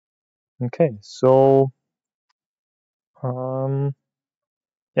Okay, so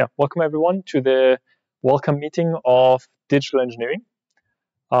yeah, welcome everyone to the welcome meeting of digital engineering.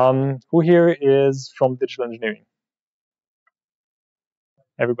 Who here is from digital engineering?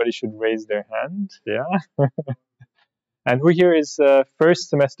 Everybody should raise their hand. Yeah. And who here is first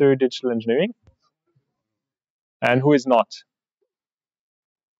semester digital engineering? And who is not?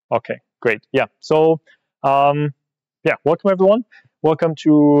 Okay, great. Yeah. So yeah, welcome everyone. Welcome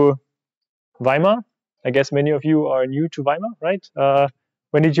to Weimar. I guess many of you are new to Weimar, right?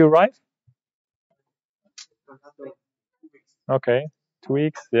 When did you arrive? Okay, 2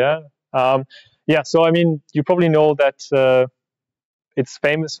 weeks. Yeah. Yeah. So I mean, you probably know that it's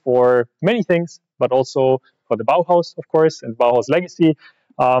famous for many things, but also for the Bauhaus, of course, and Bauhaus legacy.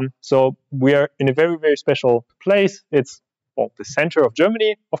 So we are in a very, very special place. It's the center of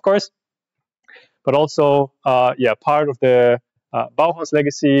Germany, of course, but also yeah, part of the Bauhaus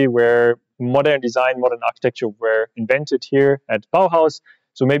legacy, where modern design, modern architecture were invented here at Bauhaus.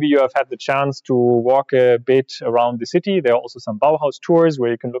 So maybe you have had the chance to walk a bit around the city. There are also some Bauhaus tours where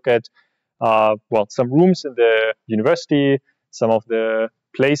you can look at some rooms in the university, some of the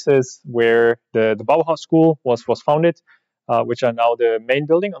places where the Bauhaus school was founded, which are now the main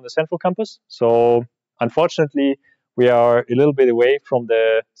building on the central campus. So unfortunately, we are a little bit away from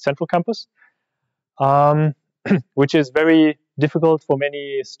the central campus, which is very difficult for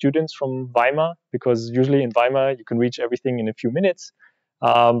many students from Weimar, because usually in Weimar you can reach everything in a few minutes.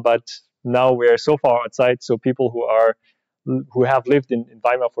 But now we're so far outside, so people who have lived in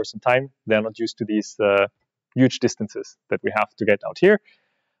Weimar for some time, they're not used to these huge distances that we have to get out here.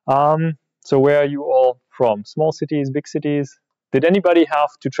 So where are you all from? Small cities, big cities? Did anybody have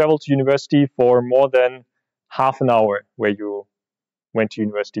to travel to university for more than half an hour where you went to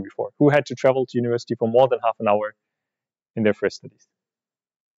university before? Who had to travel to university for more than half an hour in their first studies?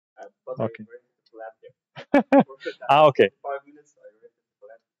 Okay. Okay. 5 minutes.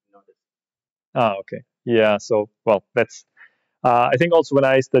 Okay. Yeah. So, well, that's. I think also when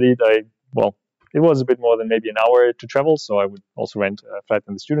I studied, it was a bit more than maybe an hour to travel, so I would also rent a flat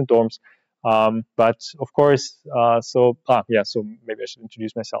in the student dorms. But of course, so maybe I should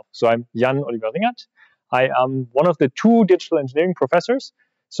introduce myself. So I'm Jan Oliver Ringert. I am one of the two digital engineering professors.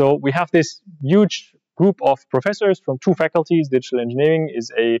 So we have this huge group of professors from two faculties. Digital engineering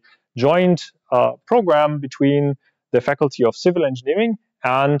is a joint program between the faculty of civil engineering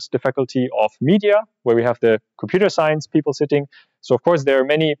and the faculty of media, where we have the computer science people sitting. So of course there are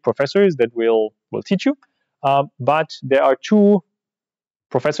many professors that will teach you, but there are two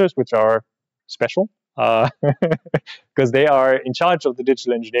professors which are special, because they are in charge of the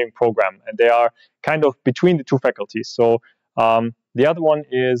digital engineering program, and they are kind of between the two faculties. So the other one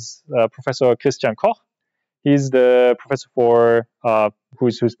is Professor Christian Koch. He's the professor for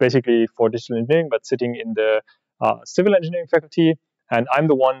who's basically for digital engineering, but sitting in the civil engineering faculty, and I'm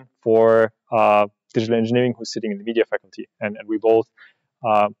the one for digital engineering who's sitting in the media faculty, and we both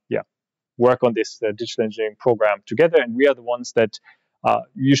work on this digital engineering program together, and we are the ones that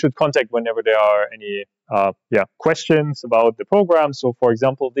you should contact whenever there are any questions about the program. So for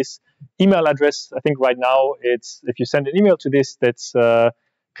example, this email address, I think right now it's, if you send an email to this, that's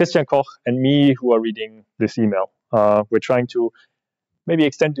Christian Koch and me who are reading this email. We're trying to maybe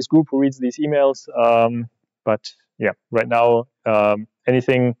extend this group who reads these emails, but yeah, right now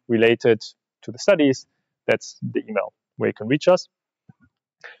anything related to the studies, that's the email where you can reach us.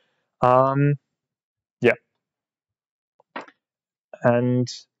 Yeah. And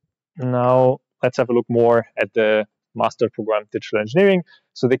now let's have a look more at the master program digital engineering.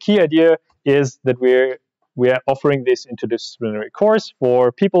 So the key idea is that we are offering this interdisciplinary course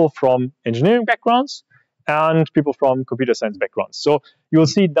for people from engineering backgrounds and people from computer science backgrounds. So you'll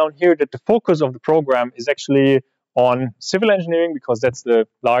see down here that the focus of the program is actually on civil engineering, because that's the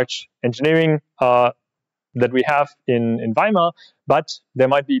large engineering that we have in Weimar, but there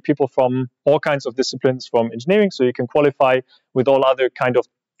might be people from all kinds of disciplines from engineering, so you can qualify with all other kind of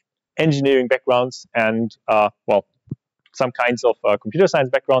engineering backgrounds and, some kinds of computer science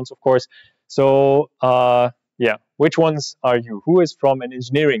backgrounds, of course. So, yeah, which ones are you? Who is from an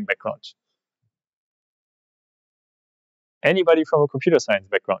engineering background? Anybody from a computer science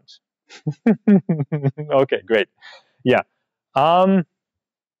background? Okay, great. Yeah.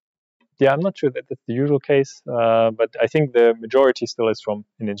 Yeah, I'm not sure that that's the usual case, but I think the majority still is from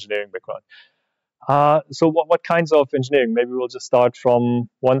an engineering background. So what kinds of engineering? Maybe we'll just start from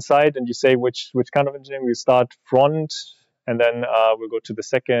one side and you say which kind of engineering. We start front and then we'll go to the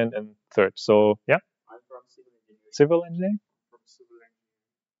second and third. So yeah. I'm from civil engineering. Civil engineering? From civil engineering.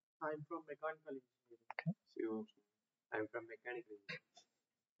 I'm from mechanical engineering. Okay. So I'm from mechanical engineering.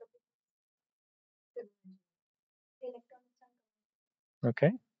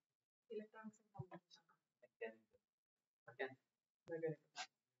 Okay.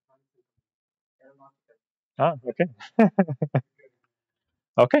 Ah, okay.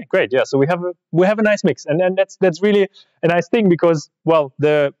 Okay, great. Yeah, so we have a nice mix, and that's really a nice thing because, well,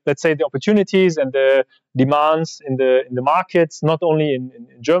 the let's say the opportunities and the demands in the markets, not only in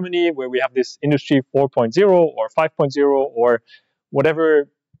Germany where we have this industry 4.0 or 5.0 or whatever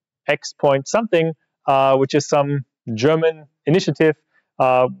X point something, which is some German initiative,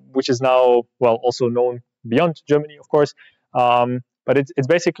 which is now, well, also known beyond Germany, of course. But it's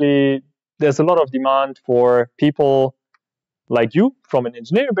basically there's a lot of demand for people like you from an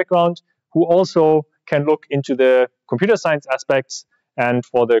engineering background who also can look into the computer science aspects, and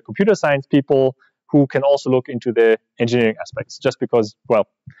for the computer science people who can also look into the engineering aspects, just because, well,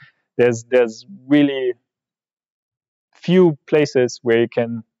 there's really few places where you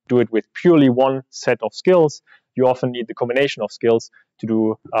can do it with purely one set of skills. You often need the combination of skills to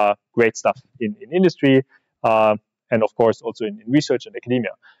do great stuff in industry, uh, and of course also in research and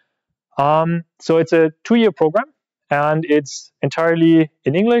academia. So it's a 2-year program, and it's entirely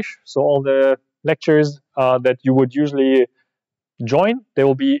in English. So all the lectures that you would usually join, they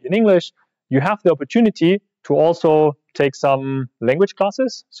will be in English. You have the opportunity to also take some language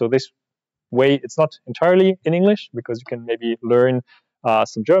classes. So this way, it's not entirely in English because you can maybe learn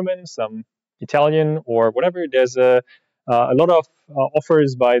some German, some Italian, or whatever. There's a lot of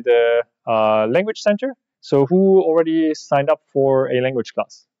offers by the language center. So who already signed up for a language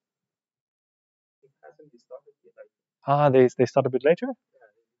class? Ah, they start a bit later?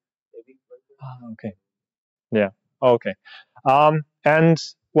 Ah, okay. Yeah. Okay. And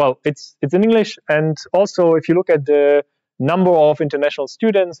well, it's in English, and also if you look at the number of international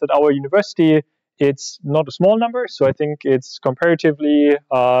students at our university, it's not a small number. So I think it's comparatively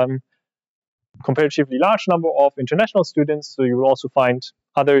large number of international students. So you will also find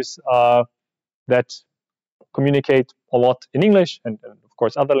others that communicate a lot in English, and of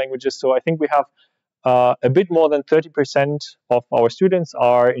course other languages. So I think we have a bit more than 30% of our students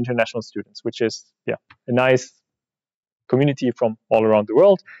are international students, which is, yeah, a nice community from all around the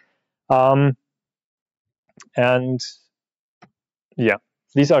world. And yeah,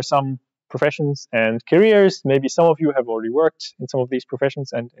 these are some professions and careers. Maybe some of you have already worked in some of these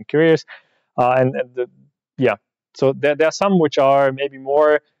professions and careers. Yeah, so there are some which are maybe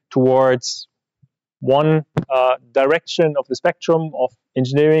more towards one direction of the spectrum of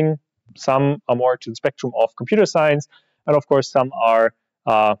engineering. Some are more to the spectrum of computer science, and of course some are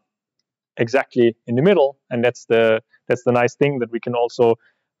exactly in the middle. And that's the nice thing, that we can also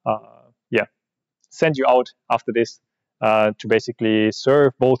yeah, send you out after this to basically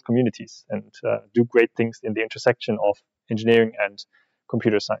serve both communities and do great things in the intersection of engineering and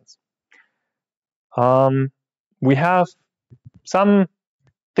computer science. We have some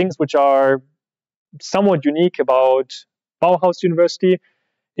things which are somewhat unique about Bauhaus University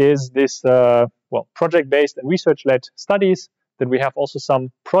is this well, project-based and research-led studies, that we have also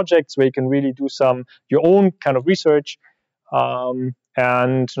some projects where you can really do some your own kind of research,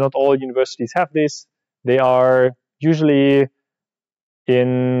 and not all universities have this. They are usually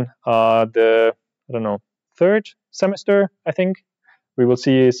in the, I don't know, 3rd semester, I think. We will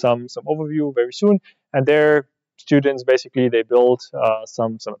see some overview very soon, and their students basically they build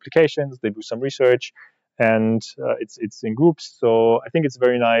some applications, they do some research, and it's in groups. So I think it's a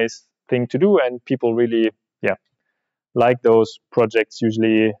very nice thing to do, and people really, yeah, like those projects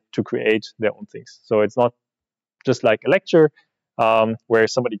usually to create their own things. So it's not just like a lecture where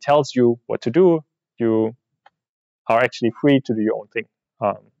somebody tells you what to do. You are actually free to do your own thing.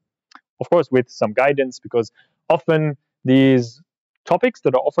 Of course, with some guidance, because often these topics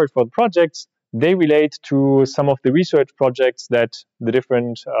that are offered for the projects, they relate to some of the research projects that the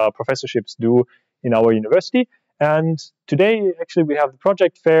different professorships do in our university. And today, actually, we have the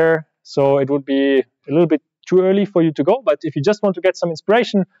project fair, so it would be a little bit too early for you to go. But if you just want to get some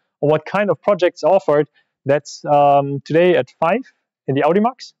inspiration on what kind of projects are offered, that's today at 5 in the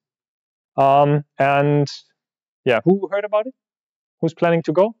Audimax. And yeah, who heard about it? Who's planning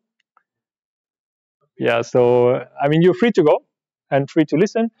to go? Yeah, so I mean, you're free to go and free to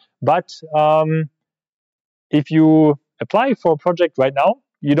listen, but if you apply for a project right now,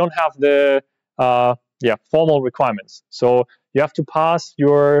 you don't have the formal requirements. So you have to pass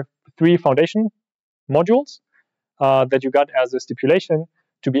your 3 foundation modules that you got as a stipulation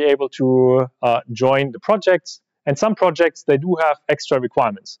to be able to join the projects. And some projects, they do have extra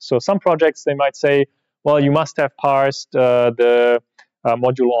requirements. So some projects, they might say, well, you must have passed the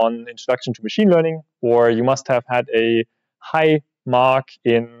module on Introduction to Machine Learning, or you must have had a high mark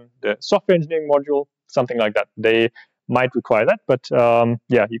in the software engineering module, something like that. They might require that. But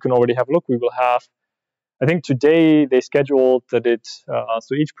yeah, you can already have a look. We will have, I think today they scheduled that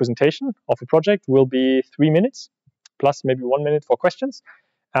so each presentation of a project will be 3 minutes, plus maybe 1 minute for questions.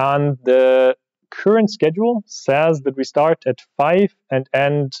 And the current schedule says that we start at 5 and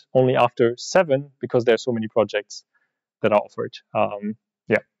end only after 7 because there are so many projects that are offered.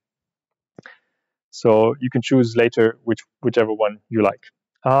 Yeah. So you can choose later whichever one you like.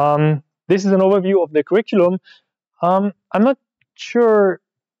 This is an overview of the curriculum. I'm not sure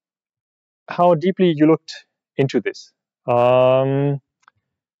how deeply you looked into this.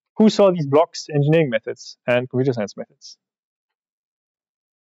 Who saw these blocks, engineering methods and computer science methods?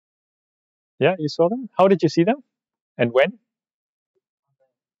 Yeah, you saw them? How did you see them? And when?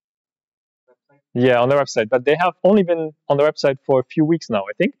 Yeah, on their website. But they have only been on the website for a few weeks now,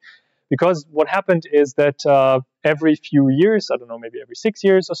 I think. Because what happened is that every few years, I don't know, maybe every 6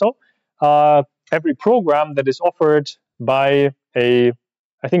 years or so, every program that is offered by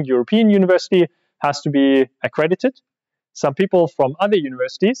I think, European university has to be accredited. Some people from other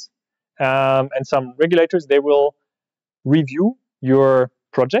universities and some regulators, they will review your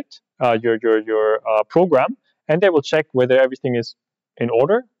project, your program, and they will check whether everything is in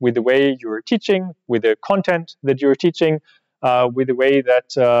order with the way you're teaching, with the content that you're teaching, with the way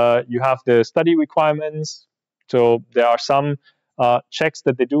that you have the study requirements. So there are some checks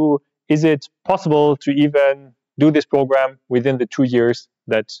that they do. Is it possible to even do this program within the 2 years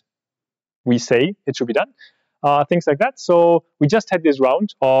that we say it should be done? Things like that. So we just had this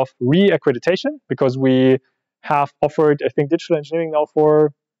round of re-accreditation because we have offered, I think, digital engineering now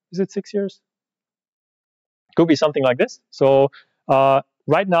for, is it 6 years? Could be something like this. So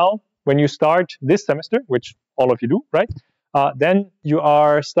right now, when you start this semester, which all of you do, right? Then you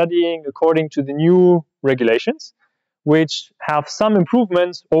are studying according to the new regulations, which have some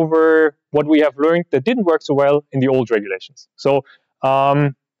improvements over what we have learned that didn't work so well in the old regulations. So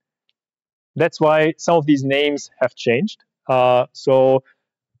that's why some of these names have changed. So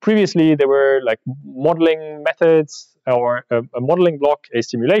previously, there were like modeling methods or a modeling block, a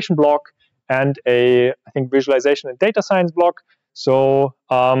simulation block, and I think, visualization and data science block. So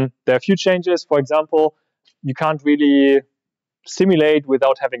there are a few changes. For example, you can't really simulate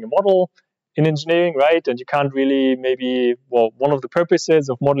without having a model in engineering, right? And you can't really one of the purposes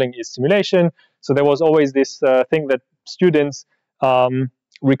of modeling is simulation. So there was always this thing that students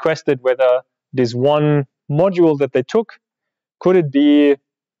requested whether this one module that they took, could it be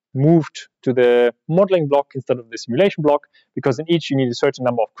moved to the modeling block instead of the simulation block, because in each you need a certain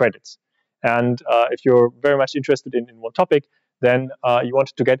number of credits. And if you're very much interested in one topic, then you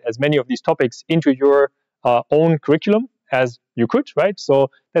wanted to get as many of these topics into your own curriculum as you could, right? So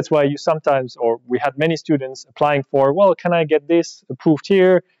that's why you sometimes, or we had many students applying for, well, can I get this approved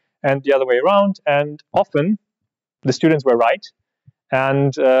here and the other way around? And often the students were right.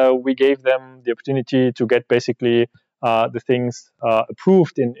 And we gave them the opportunity to get basically the things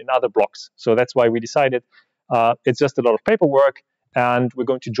approved in other blocks. So that's why we decided it's just a lot of paperwork, and we're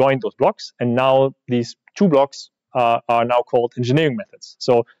going to join those blocks. And now these 2 blocks are now called engineering methods,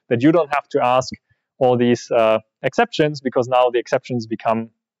 so that you don't have to ask all these exceptions, because now the exceptions become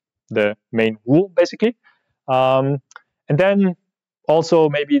the main rule, basically. And then also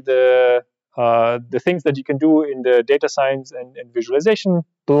maybe the things that you can do in the data science and visualization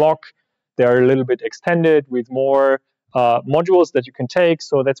block, they're a little bit extended with more modules that you can take.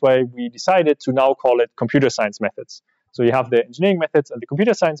 So that's why we decided to now call it computer science methods. So you have the engineering methods and the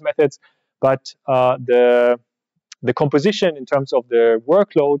computer science methods, but the composition in terms of the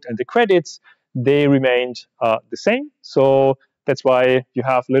workload and the credits, they remained the same. So that's why you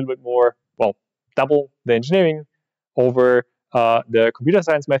have a little bit more, well, double the engineering over the computer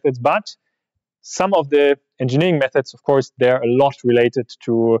science methods. But some of the engineering methods, of course, they're a lot related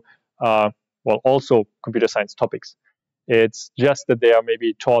to, also computer science topics. It's just that they are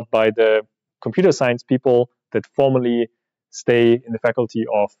maybe taught by the computer science people that formally stay in the faculty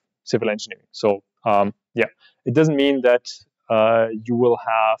of civil engineering. So yeah, it doesn't mean that you will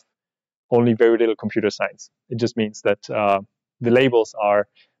have only very little computer science. It just means that the labels are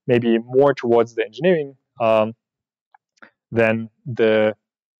maybe more towards the engineering than the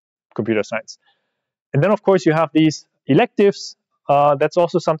computer science. And then, of course, you have these electives. That's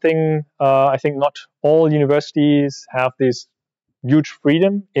also something I think not all universities have this huge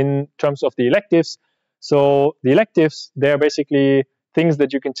freedom in terms of the electives. So the electives, they're basically things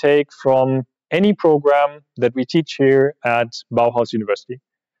that you can take from any program that we teach here at Bauhaus-University.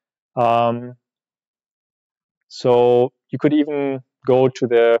 So you could even go to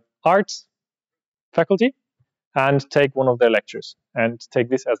the arts faculty and take one of their lectures and take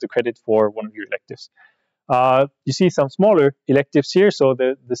this as the credit for one of your electives. You see some smaller electives here, so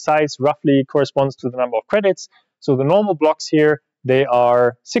the size roughly corresponds to the number of credits. So the normal blocks here, they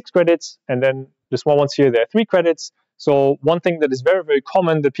are 6 credits, and then the small ones here, they're 3 credits. So one thing that is very, very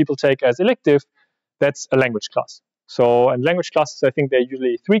common that people take as elective, that's a language class. So, and language classes, I think they're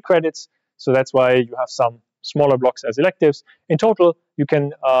usually 3 credits, so that's why you have some smaller blocks as electives. In total, you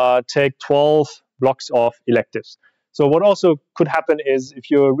can take 12 blocks of electives. So what also could happen is if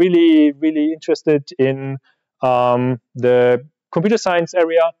you're really, really interested in the computer science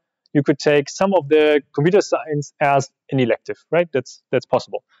area, you could take some of the computer science as an elective, right? That's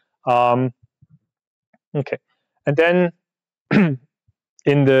possible. Okay, and then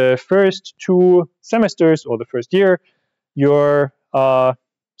in the first 2 semesters or the first year, you're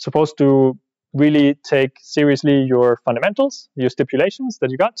supposed to really take seriously your fundamentals, your stipulations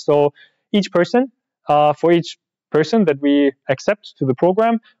that you got. So each person, for each person that we accept to the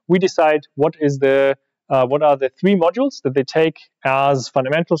program, we decide what are the 3 modules that they take as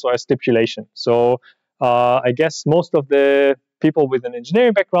fundamentals or as stipulation. So I guess most of the people with an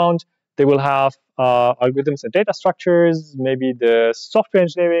engineering background, they will have algorithms and data structures, maybe the software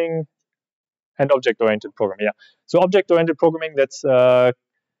engineering and object-oriented programming. Yeah. So object-oriented programming, that's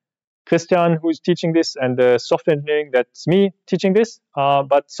Christian who's teaching this, and the software engineering, that's me teaching this.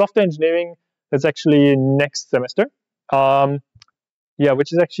 But software engineering, that's actually next semester. Yeah,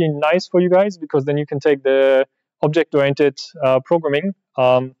 which is actually nice for you guys, because then you can take the object-oriented programming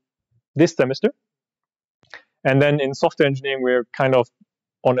this semester. And then in software engineering, we're kind of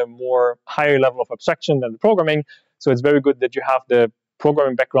on a more higher level of abstraction than the programming. So it's very good that you have the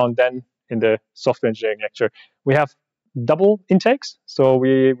programming background then in the software engineering lecture. We have double intakes. So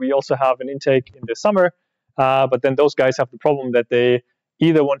we also have an intake in the summer, but then those guys have the problem that they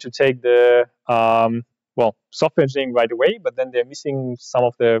either want to take the software engineering right away, but then they're missing some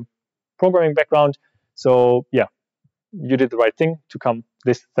of the programming background. So yeah, you did the right thing to come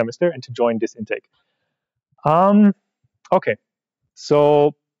this semester and to join this intake. Okay,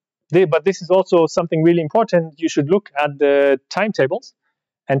 so but this is also something really important. You should look at the timetables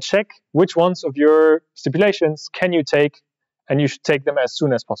and check which ones of your stipulations can you take, and you should take them as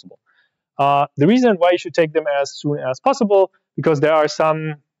soon as possible. The reason why you should take them as soon as possible, because there are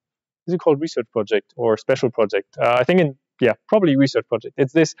some, is it called research project or special project? I think probably research project.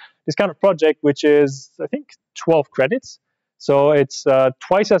 It's this kind of project which is, I think, 12 credits. So it's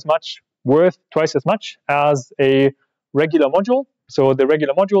worth twice as much as a regular module. So the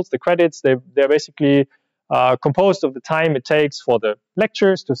regular modules, the credits, they're basically composed of the time it takes for the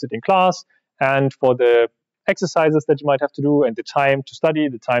lectures to sit in class, and for the exercises that you might have to do, and the time to study,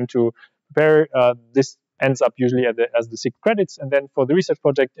 the time to prepare. This ends up usually as the 6 credits. And then for the research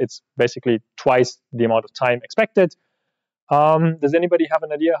project, it's basically twice the amount of time expected. Does anybody have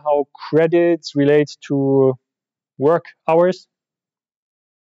an idea how credits relate to work hours?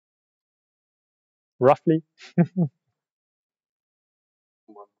 Roughly?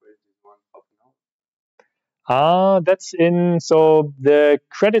 So the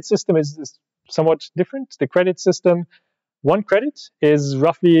credit system is somewhat different. The credit system, 1 credit is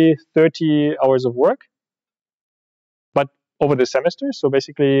roughly 30 hours of work, but over the semester. So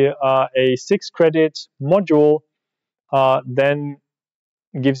basically a 6 credit module then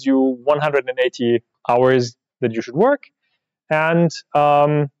gives you 180 hours that you should work, and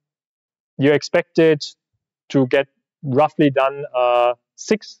you're expected to get roughly done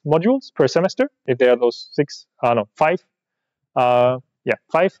 6 modules per semester, if there are those 5.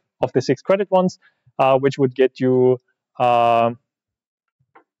 5 of the 6 credit ones, which would get you, I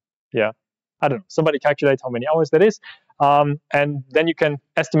don't know, somebody calculate how many hours that is, and then you can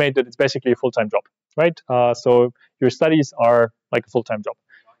estimate that it's basically a full-time job, right? So your studies are like a full-time job.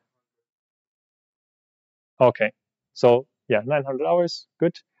 Okay, so 900 hours,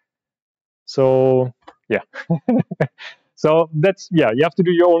 good. So so that's, you have to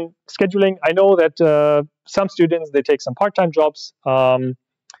do your own scheduling. I know that some students, they take some part-time jobs.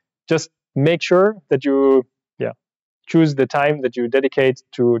 Just make sure that you choose the time that you dedicate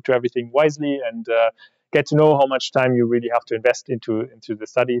to everything wisely, and get to know how much time you really have to invest into the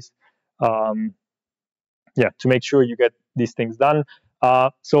studies. To make sure you get these things done.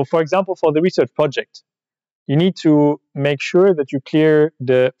 So for example, for the research project, you need to make sure that you clear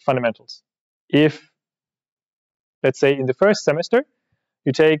the fundamentals. If, let's say, in the first semester,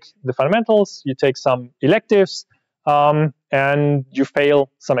 you take the fundamentals, you take some electives, and you fail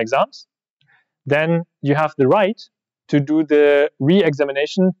some exams, then you have the right to do the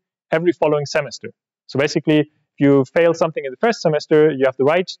re-examination every following semester. So basically, if you fail something in the first semester, you have the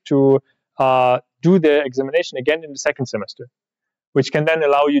right to do the examination again in the second semester, which can then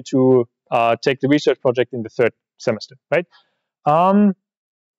allow you to take the research project in the third semester, right?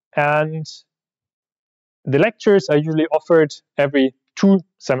 And the lectures are usually offered every 2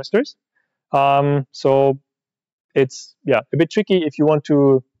 semesters. So it's a bit tricky if you want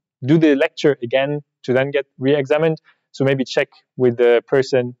to do the lecture again to then get re-examined. So maybe check with the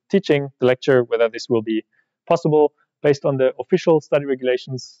person teaching the lecture whether this will be possible. Based on the official study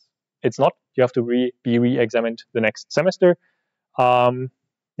regulations, it's not. You have to be re-examined the next semester. So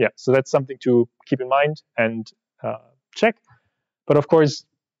that's something to keep in mind and check. But of course,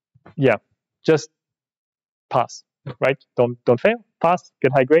 just pass, right? Don't fail, pass,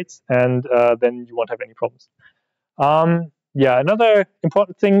 get high grades, and then you won't have any problems. Another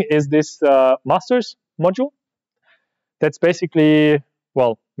important thing is this master's module. That's basically,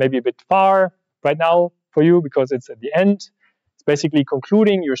 well, maybe a bit far right now for you because it's at the end. It's basically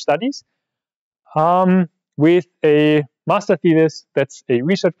concluding your studies with a master thesis. That's a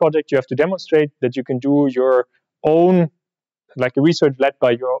research project. You have to demonstrate that you can do your own, like a research led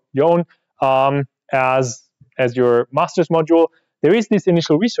by your own as your master's module. There is this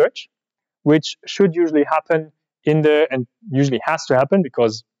initial research, which should usually happen and usually has to happen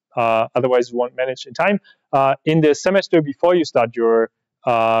because otherwise you won't manage in time, in the semester before you start your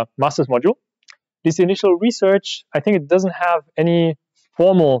master's module. This initial research, I think it doesn't have any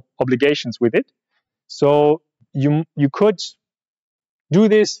formal obligations with it. So you could do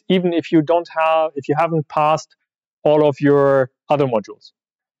this even if you haven't passed all of your other modules.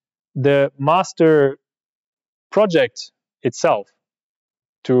 The master project itself,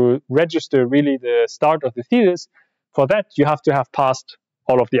 to register really the start of the thesis, for that you have to have passed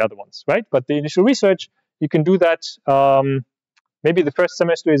all of the other ones, right? But the initial research, you can do that. Maybe the first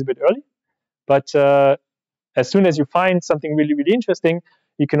semester is a bit early, but as soon as you find something really, really interesting,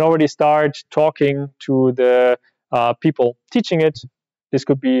 you can already start talking to the people teaching it. This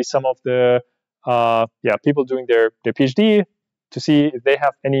could be some of the people doing their PhD to see if they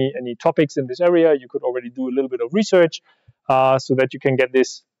have any topics in this area. You could already do a little bit of research so that you can get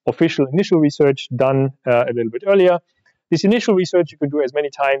this official initial research done a little bit earlier. This initial research you can do as many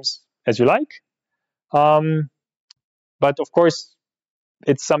times as you like. But of course,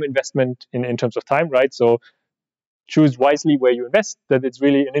 it's some investment in terms of time, right? So choose wisely where you invest, that it's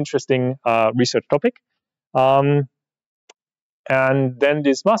really an interesting research topic. And then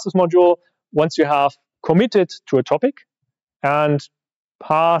this master's module, once you have committed to a topic and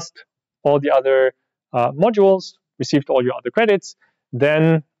passed all the other modules, received all your other credits,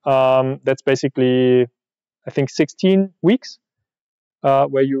 then that's basically, I think, 16 weeks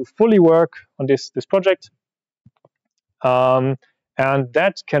where you fully work on this project. And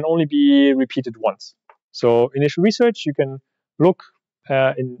that can only be repeated once. So initial research, you can look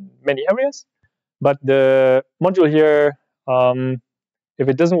in many areas, but the module here, if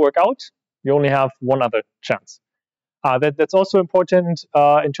it doesn't work out, you only have one other chance. That's also important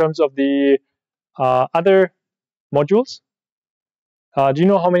in terms of the other modules. Do you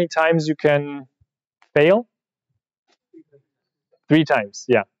know how many times you can fail? 3 times,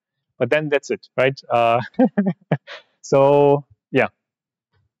 yeah. But then that's it, right? So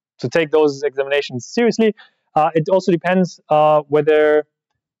take those examinations seriously. It also depends whether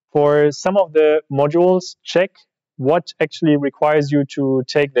for some of the modules, check what actually requires you to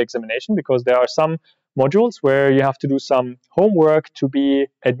take the examination, because there are some modules where you have to do some homework to be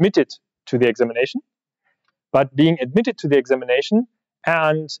admitted to the examination. But being admitted to the examination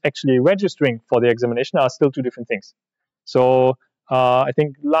and actually registering for the examination are still 2 different things. So I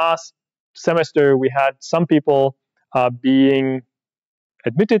think last semester we had some people being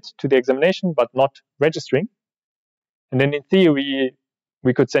admitted to the examination but not registering. And then in theory,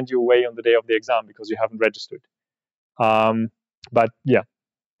 we could send you away on the day of the exam because you haven't registered. But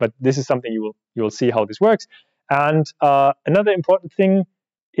this is something you will see how this works. And another important thing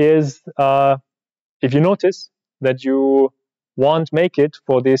is if you notice that you won't make it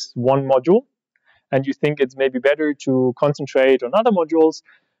for this one module and you think it's maybe better to concentrate on other modules,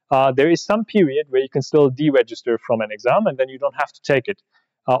 there is some period where you can still deregister from an exam and then you don't have to take it.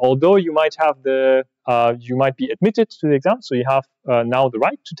 Although you might have you might be admitted to the exam, so you have now the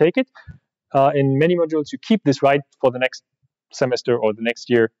right to take it. In many modules, you keep this right for the next semester or the next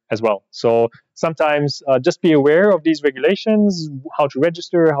year as well. So sometimes just be aware of these regulations, how to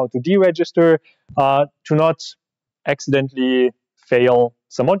register, how to deregister, to not accidentally fail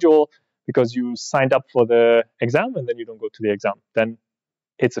some module because you signed up for the exam and then you don't go to the exam. Then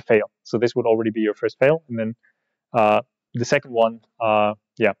it's a fail. So this would already be your first fail, and then the second one,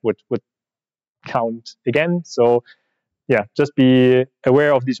 would count again. So just be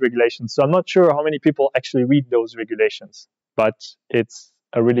aware of these regulations. So I'm not sure how many people actually read those regulations, but it's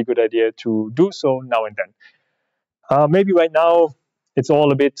a really good idea to do so now and then. Maybe right now it's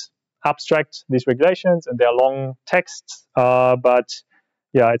all a bit abstract, these regulations, and they're long texts, but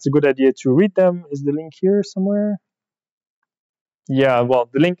yeah, it's a good idea to read them. Is the link here somewhere? Yeah, well,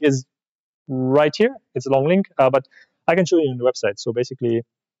 the link is right here. It's a long link, but I can show you on the website. So basically,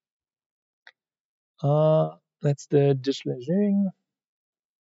 that's the digital engineering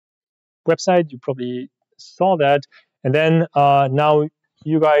website. You probably saw that. And then now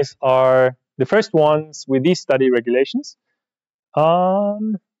you guys are the first ones with these study regulations.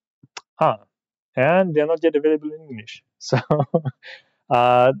 And they're not yet available in English. So,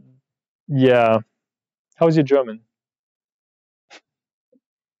 yeah. How's your German?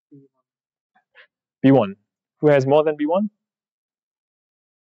 B1. Who has more than B1?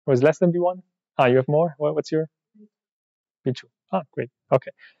 Who has less than B1? You have more? What's your B2? Great.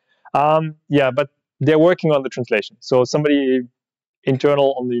 Okay. Yeah, but they're working on the translation. So somebody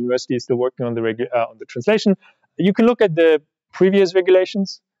internal on the university is still working on the translation. You can look at the previous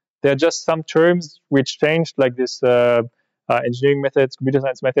regulations. There are just some terms which changed, like this engineering methods, computer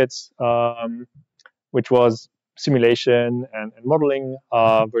science methods, which was simulation and modeling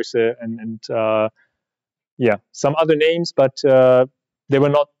versus yeah, some other names, but there were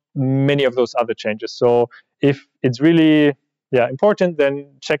not many of those other changes. So if it's really important,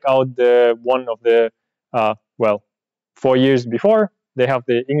 then check out the one of the 4 years before. They have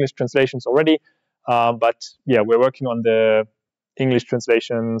the English translations already, but yeah, we're working on the English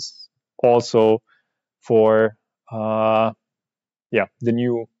translations also for the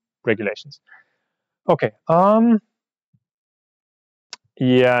new regulations. Okay.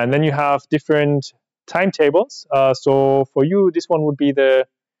 Yeah, and then you have different timetables. So for you, this one would be the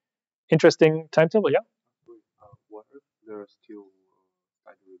interesting timetable. Yeah. What if there are still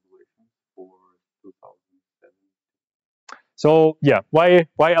study regulations for 2007? So yeah, why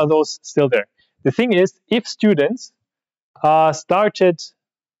are those still there? The thing is, if students started,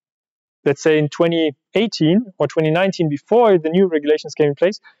 let's say in 2018 or 2019, before the new regulations came in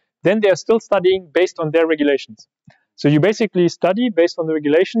place, then they are still studying based on their regulations. So you basically study based on the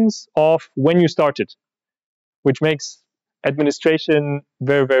regulations of when you started, which makes administration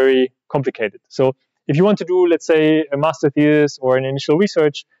very, very complicated. So if you want to do, let's say, a master thesis or an initial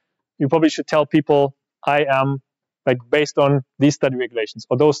research, you probably should tell people, I am like based on these study regulations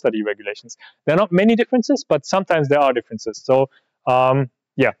or those study regulations. There are not many differences, but sometimes there are differences. So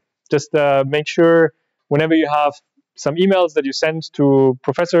yeah, just make sure whenever you have some emails that you send to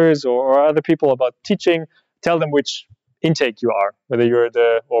professors or other people about teaching, tell them which intake you are, whether you're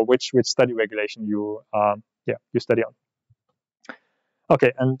or which study regulation you study on.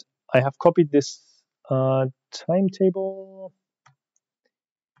 Okay, and I have copied this timetable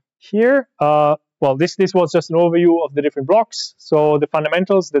here. Well, this was just an overview of the different blocks. So the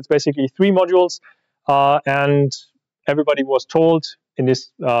fundamentals, that's basically 3 modules, and everybody was told in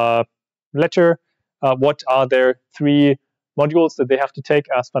this lecture what are their 3 modules that they have to take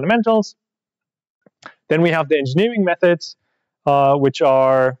as fundamentals. Then we have the engineering methods, which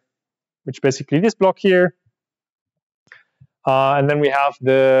basically this block here. And then we have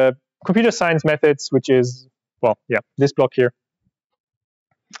the computer science methods, which is, well, yeah, this block here.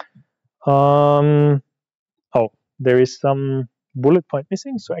 There is some bullet point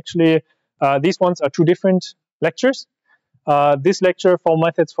missing. So actually, these ones are 2 different lectures. This lecture for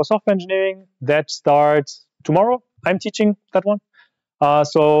methods for software engineering, that starts tomorrow. I'm teaching that one.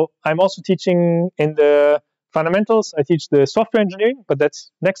 So I'm also teaching in the fundamentals. I teach the software engineering, but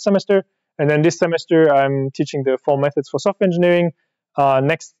that's next semester. And then this semester, I'm teaching the 4 methods for software engineering.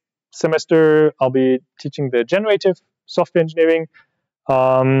 Next semester, I'll be teaching the generative software engineering.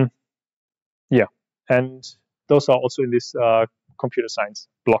 Yeah, and those are also in this computer science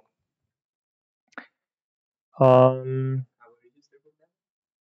block.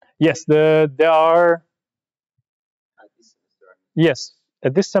 Yes, there are. Yes,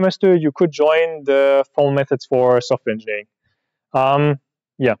 at this semester, you could join the 4 methods for software engineering.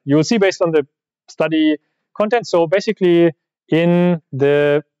 Yeah, you will see based on the study content. So basically, in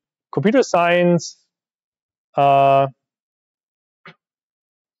the computer science, the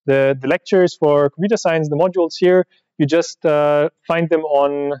lectures for computer science, the modules here, you just find them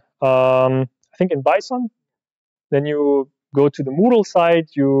on, I think in Bison. Then you go to the Moodle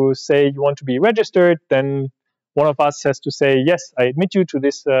site, you say you want to be registered, then one of us has to say, yes, I admit you to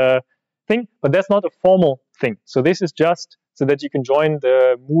this thing, but that's not a formal thing. So this is just so that you can join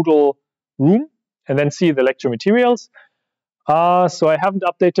the Moodle room and then see the lecture materials. So I haven't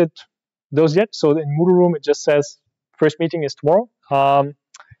updated those yet. So in Moodle room, it just says first meeting is tomorrow.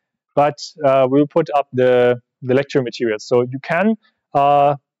 But we'll put up the lecture materials. So you can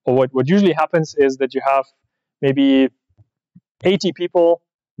or what usually happens is that you have maybe 80 people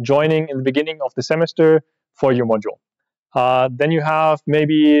joining in the beginning of the semester for your module. Then you have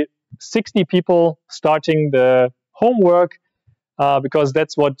maybe 60 people starting the homework because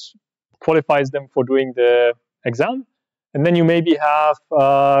that's what qualifies them for doing the exam. And then you maybe have,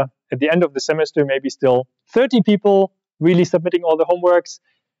 at the end of the semester, maybe still 30 people really submitting all the homeworks.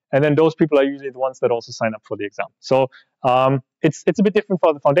 And then those people are usually the ones that also sign up for the exam. So it's a bit different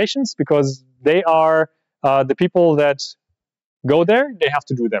for the foundations because they are the people that go there, they have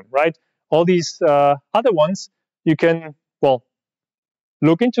to do them, right? All these other ones, you can, well,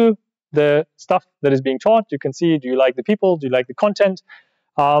 look into the stuff that is being taught. You can see, do you like the people? Do you like the content?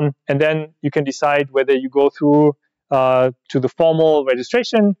 And then you can decide whether you go through to the formal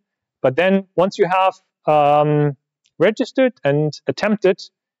registration. But then once you have registered and attempted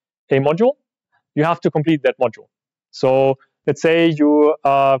a module, you have to complete that module. So let's say you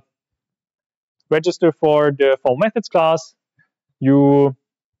register for the formal methods class, you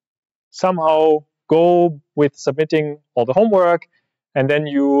somehow go with submitting all the homework, and then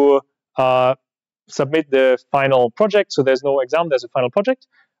you submit the final project. So there's no exam, there's a final project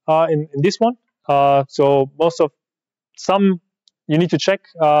in this one. So you need to check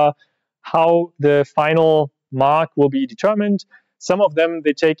how the final mark will be determined. Some of them,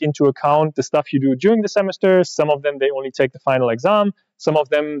 they take into account the stuff you do during the semester. Some of them, they only take the final exam. Some of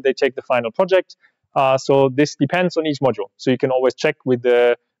them, they take the final project. So this depends on each module. So you can always check with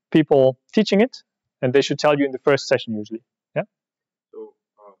the people teaching it, and they should tell you in the first session usually. Yeah. So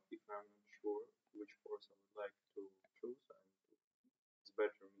if I'm not sure which course I would like to choose, it's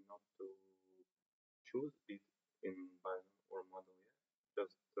better me not to choose it in by or model yet.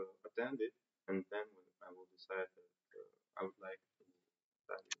 Just attend it, and then when I will decide that I would like to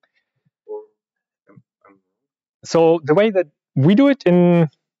study it. Or I'm wrong. So the way that we do it in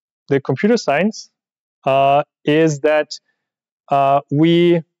the computer science is that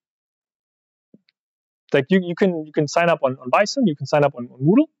we like you can sign up on Bison, you can sign up on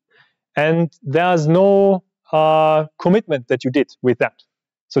Moodle, and there's no commitment that you did with that.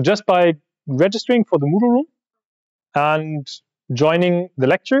 So just by registering for the Moodle room and joining the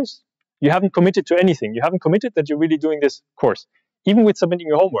lectures, you haven't committed to anything. You haven't committed that you're really doing this course. Even with submitting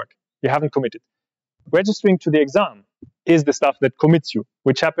your homework, you haven't committed. Registering to the exam is the stuff that commits you,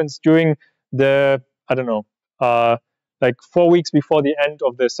 which happens during the, I don't know, like 4 weeks before the end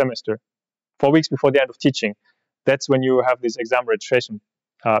of the semester, 4 weeks before the end of teaching. That's when you have this exam registration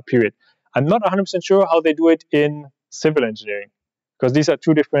period. I'm not 100% sure how they do it in civil engineering, because these are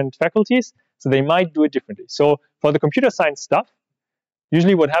two different faculties, so they might do it differently. So for the computer science stuff,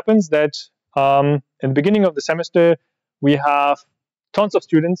 usually what happens that in the beginning of the semester, we have tons of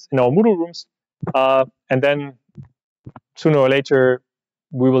students in our Moodle rooms, and then sooner or later,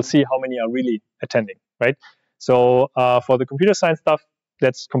 we will see how many are really attending, right? So for the computer science stuff,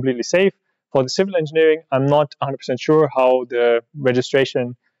 that's completely safe. For the civil engineering, I'm not 100% sure how the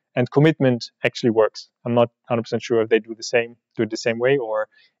registration and commitment actually works. I'm not 100% sure if they do it the same way, or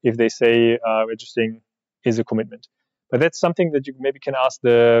if they say registering is a commitment. But that's something that you maybe can ask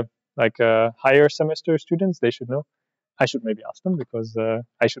the higher semester students. They should know. I should maybe ask them because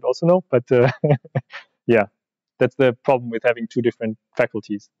I should also know. But yeah, that's the problem with having two different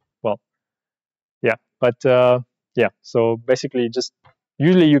faculties. Well, yeah, but yeah. So basically, just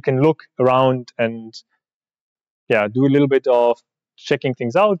usually you can look around and do a little bit of checking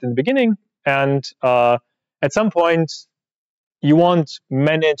things out in the beginning, and at some point you won't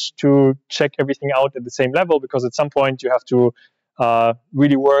manage to check everything out at the same level, because at some point you have to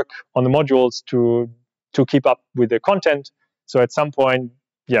really work on the modules to keep up with the content. So at some point,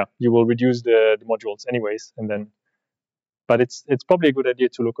 you will reduce the modules anyways, and then. But it's probably a good idea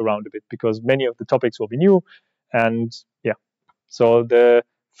to look around a bit, because many of the topics will be new, and so the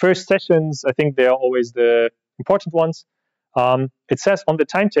first sessions, I think they are always the important ones. It says on the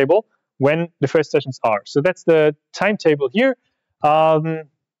timetable when the first sessions are. So that's the timetable here.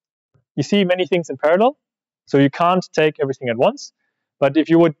 You see many things in parallel, so you can't take everything at once. But if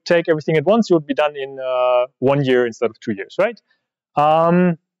you would take everything at once, you would be done in 1 year instead of 2 years, right?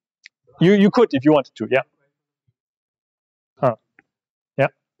 You could if you wanted to, yeah. Yeah.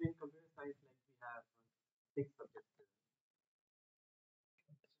 In computer science, like we have 6 subjects.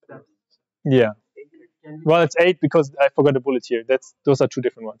 Yeah. Well, it's 8 because I forgot a bullet here. Those are 2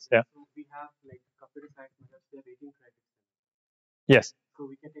 different ones. Yeah. So we have like computer science methods, we have 18 credits. Yes. So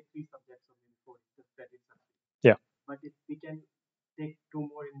we can take 3 subjects or maybe 4 just credits. Yeah. But if we can take 2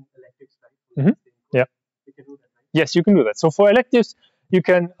 more in electives, right? Yeah. We can do that, right? Yes, you can do that. So for electives, you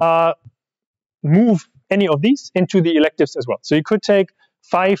can move any of these into the electives as well. So you could take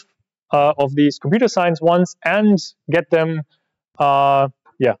 5 of these computer science ones and get them,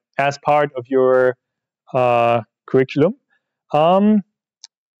 as part of your curriculum.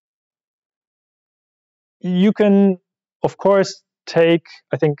 You can, of course, take,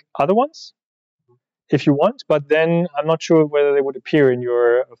 I think, other ones if you want, but then I'm not sure whether they would appear in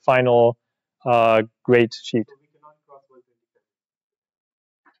your final grade sheet.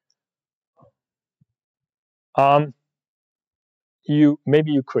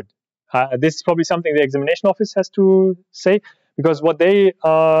 Maybe you could. This is probably something the examination office has to say, because what there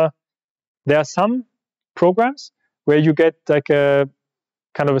are some programs where you get like a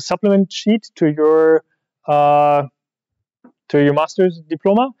kind of a supplement sheet to your master's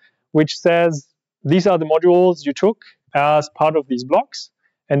diploma, which says these are the modules you took as part of these blocks,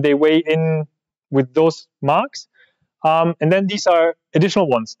 and they weigh in with those marks. And then these are additional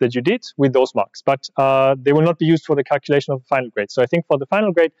ones that you did with those marks, but they will not be used for the calculation of the final grade. So I think for the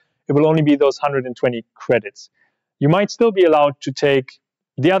final grade, it will only be those 120 credits. You might still be allowed to take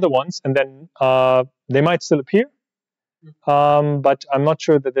the other ones, and then they might still appear, but I'm not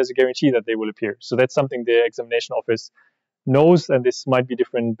sure that there's a guarantee that they will appear. So that's something the examination office knows, and this might be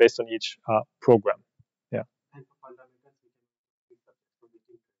different based on each program. Yeah.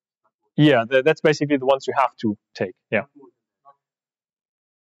 Yeah, that's basically the ones you have to take. Yeah.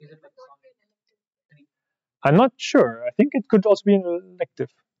 I'm not sure. I think it could also be an elective.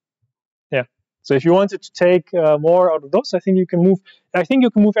 Yeah. So if you wanted to take more out of those, I think you can move. I think you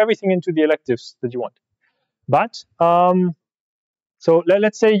can move everything into the electives that you want. But so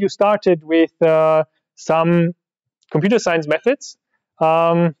let's say you started with some computer science methods.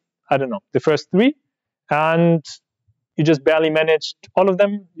 I don't know, the first 3, and you just barely managed all of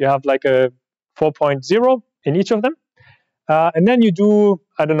them. You have like a 4.0 in each of them. And then you do,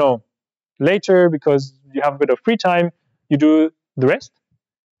 I don't know, later, because you have a bit of free time, you do the rest.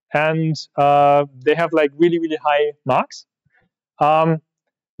 And they have like really, really high marks.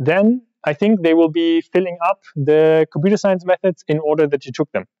 Then I think they will be filling up the computer science methods in order that you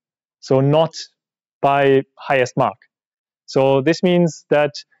took them. So not by highest mark. So this means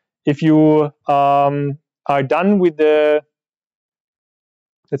that if you are done with the,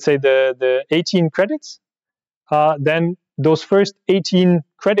 let's say, the 18 credits, then those first 18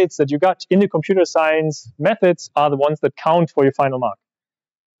 credits that you got in the computer science methods are the ones that count for your final mark.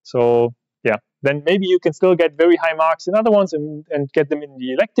 So yeah, then maybe you can still get very high marks in other ones and get them in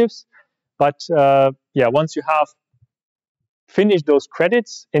the electives. But yeah, once you have finished those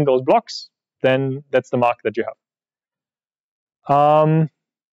credits in those blocks, then that's the mark that you have.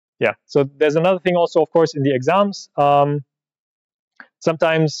 Yeah, so there's another thing also, of course, in the exams.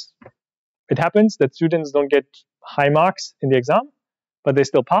 Sometimes it happens that students don't get high marks in the exam, but they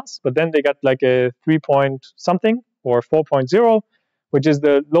still pass. But then they got like a 3 point something or 4.0, which is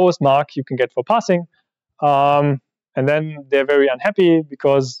the lowest mark you can get for passing. And then they're very unhappy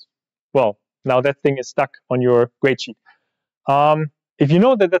because, well, now that thing is stuck on your grade sheet. If you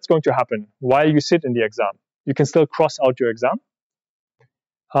know that that's going to happen while you sit in the exam, you can still cross out your exam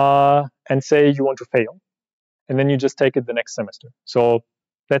and say you want to fail. And then you just take it the next semester. So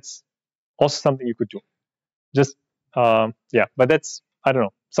that's also something you could do. Just, yeah, but that's, I don't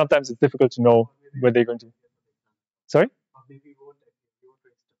know. Sometimes it's difficult to know where they're going to. Sorry?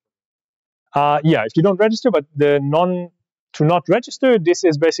 Yeah, if you don't register, but to not register, this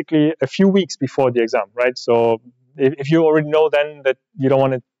is basically a few weeks before the exam, right? So if you already know then that you don't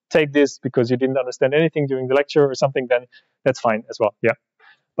want to take this because you didn't understand anything during the lecture or something, then that's fine as well. Yeah.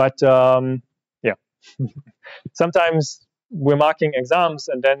 But yeah, sometimes we're marking exams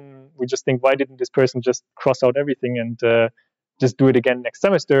and then we just think, why didn't this person just cross out everything and just do it again next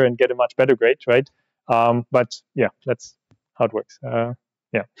semester and get a much better grade, right? But yeah, that's how it works.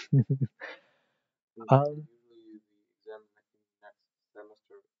 Yeah. Usually the exam next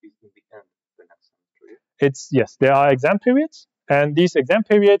semester is in the end of the next semester. Yeah? It's, yes, there are exam periods, and these exam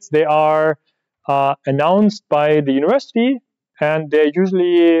periods, they are announced by the university, and they're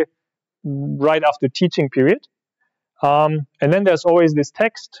usually right after teaching period. And then there's always this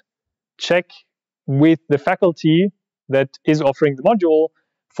text check with the faculty that is offering the module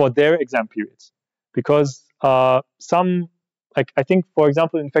for their exam periods. Because some, like I think, for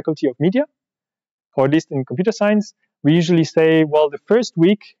example, in Faculty of Media, or at least in computer science, we usually say, well, the first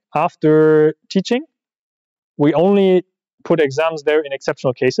week after teaching, we only put exams there in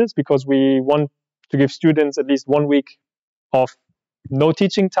exceptional cases because we want to give students at least 1 week of no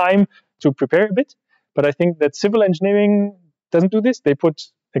teaching time to prepare a bit. But I think that civil engineering doesn't do this. They put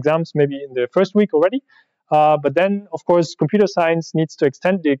exams maybe in the first week already. But then, of course, computer science needs to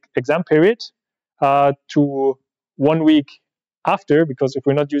extend the exam period to 1 week after, because if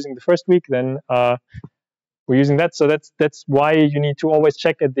we're not using the first week, then we're using that. So that's why you need to always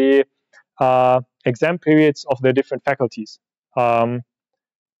check at the exam periods of the different faculties.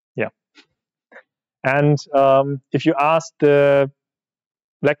 Yeah. And if you ask the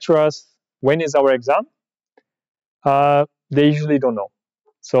lecturers, when is our exam? They usually don't know.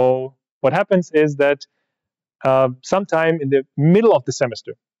 So what happens is that sometime in the middle of the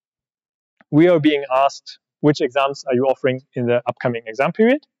semester, we are being asked which exams are you offering in the upcoming exam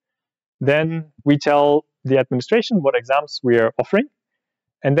period. Then we tell the administration what exams we are offering.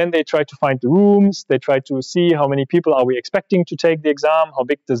 And then they try to find the rooms. They try to see how many people are we expecting to take the exam, how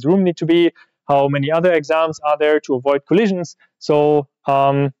big does the room need to be, how many other exams are there to avoid collisions. So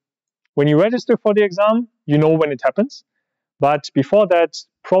when you register for the exam, you know when it happens. But before that,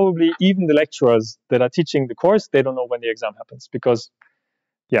 probably even the lecturers that are teaching the course, they don't know when the exam happens because,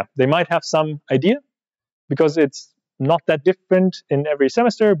 yeah, they might have some idea because it's not that different in every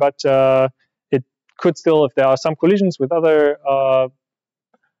semester, but it could still, if there are some collisions with other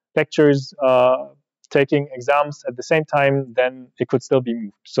lectures taking exams at the same time, then it could still be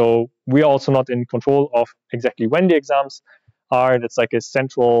moved. So we are also not in control of exactly when the exams are. That's like a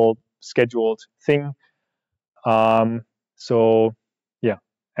central scheduled thing. So yeah,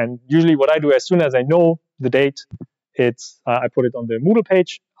 and usually what I do as soon as I know the date, it's I put it on the Moodle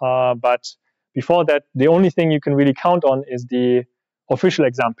page. But before that, the only thing you can really count on is the official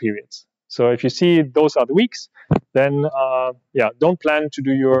exam periods. So if you see those are the weeks, then yeah, don't plan to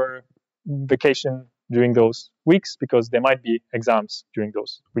do your vacation during those weeks because there might be exams during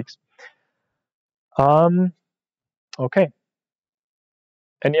those weeks. Okay.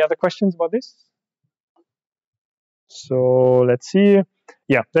 Any other questions about this? So let's see.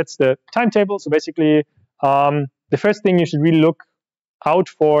 Yeah, that's the timetable. So basically, the first thing you should really look out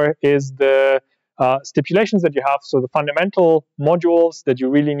for is the stipulations that you have. So the fundamental modules that you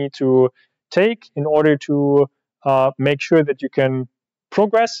really need to take in order to make sure that you can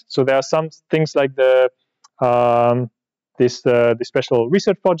progress. So there are some things like the the special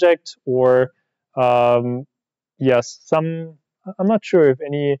research project, or yes, some. I'm not sure if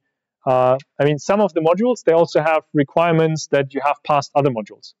any. I mean, some of the modules, they also have requirements that you have passed other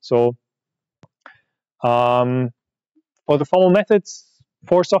modules. So for the formal methods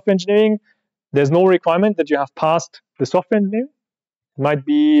for software engineering, there's no requirement that you have passed the software engineering. It might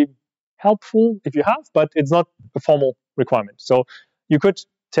be helpful if you have, but it's not a formal requirement. So you could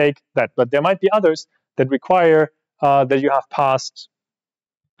take that, but there might be others that require that you have passed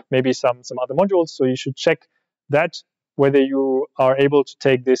maybe some other modules. So you should check that, whether you are able to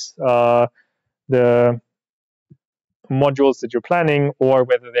take this the modules that you're planning, or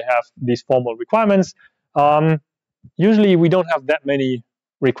whether they have these formal requirements. Usually we don't have that many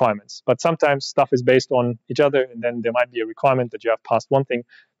requirements, but sometimes stuff is based on each other, and then there might be a requirement that you have passed one thing,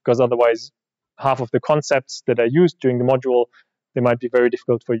 because otherwise half of the concepts that are used during the module, they might be very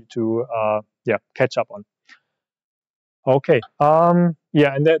difficult for you to yeah, catch up on. Okay,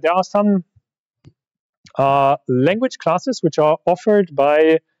 yeah, and there are some language classes which are offered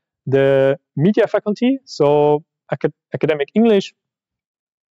by the media faculty. So academic English,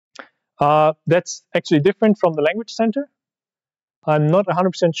 that's actually different from the language center. I'm not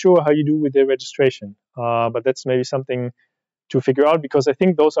 100% sure how you do with the registration, but that's maybe something to figure out, because I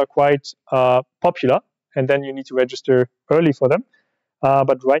think those are quite popular, and then you need to register early for them.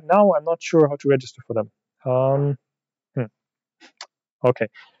 But right now, I'm not sure how to register for them. Okay.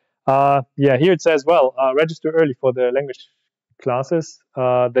 Yeah, here it says, well, register early for the language classes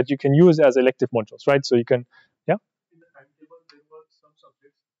that you can use as elective modules, right? So you can, yeah? In the timetable, there were some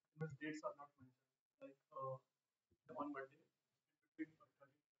subjects whose dates are not mentioned, like on Monday, 15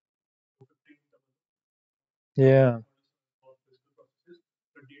 to 15 Yeah. of physical processes,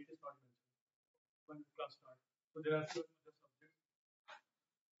 the date is not mentioned when the class starts. So there are certain other subjects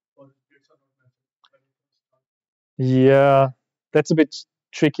or dates are not mentioned when the class starts. Yeah, that's a bit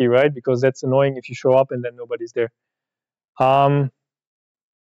tricky, right? Because that's annoying if you show up and then nobody's there.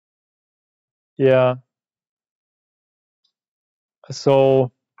 Yeah.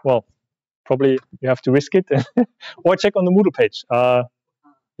 So, well, probably you have to risk it, or check on the Moodle page.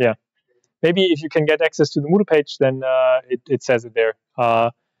 Yeah. Maybe if you can get access to the Moodle page, then it says it there.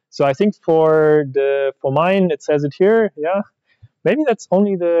 So I think for mine, it says it here. Yeah. Maybe that's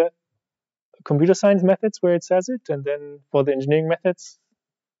only the computer science methods where it says it, and then for the engineering methods,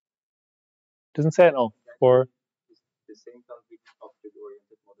 it doesn't say it. No. For The same conflict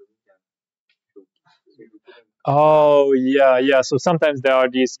object-oriented modeling can show. So you couldn't. oh yeah. So sometimes there are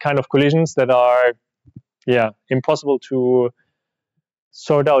these kind of collisions that are impossible to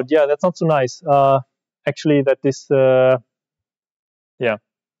sort out. Yeah, that's not so nice. Actually, that this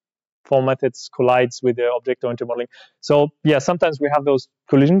formal methods collides with the object-oriented modeling. So yeah, sometimes we have those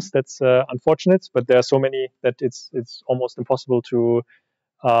collisions. That's unfortunate, but there are so many that it's almost impossible to.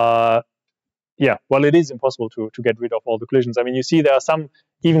 Well, it is impossible to get rid of all the collisions. I mean, you see there are some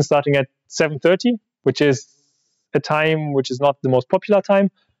even starting at 7:30, which is a time which is not the most popular time.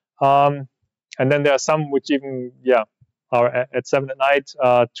 And then there are some which even are at 7 at night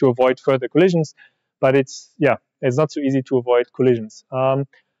to avoid further collisions. But it's not so easy to avoid collisions.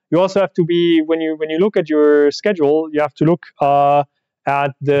 You also have to be when you look at your schedule, you have to look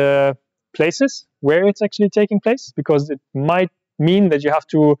at the places where it's actually taking place, because it might mean that you have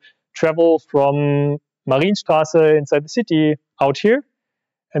to travel from Marienstraße inside the city out here.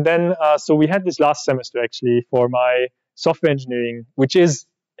 And then, so we had this last semester actually for my software engineering, which is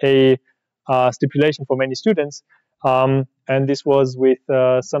a stipulation for many students. And this was with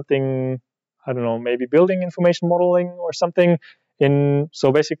something, I don't know, maybe building information modeling or something.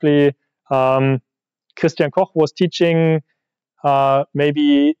 So basically, Christian Koch was teaching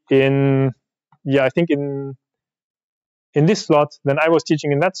maybe I think in this slot, then I was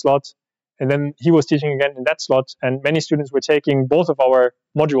teaching in that slot, and then he was teaching again in that slot, and many students were taking both of our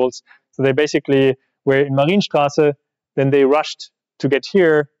modules. So they basically were in Marienstraße, then they rushed to get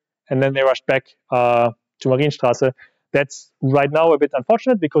here, and then they rushed back to Marienstraße. That's right now a bit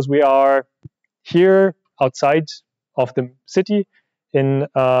unfortunate because we are here outside of the city in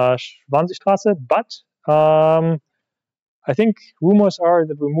Schwanzigstraße, but I think rumors are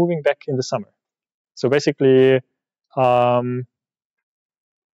that we're moving back in the summer. So basically, 2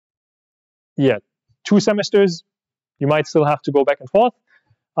 semesters, you might still have to go back and forth.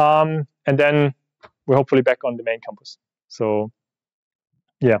 And then we're hopefully back on the main campus. So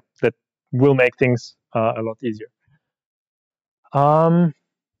that will make things a lot easier.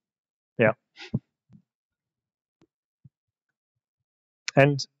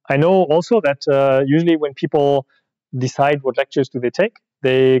 And I know also that usually when people decide what lectures do they take,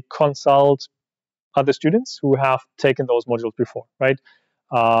 they consult other students who have taken those modules before, right?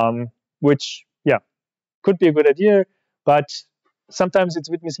 Which, could be a good idea, but sometimes it's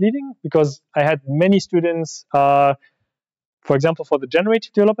a bit misleading because I had many students, for example, for the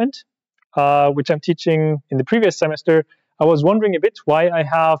generative development, which I'm teaching in the previous semester. I was wondering a bit why I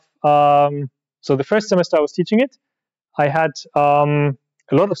have, so the first semester I was teaching it, I had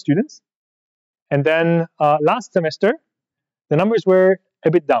a lot of students. And then last semester, the numbers were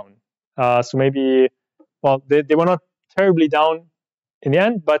a bit down. So maybe, well, they were not terribly down in the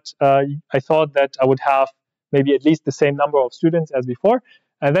end, but I thought that I would have maybe at least the same number of students as before.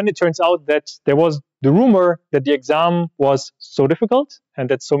 And then it turns out that there was the rumor that the exam was so difficult and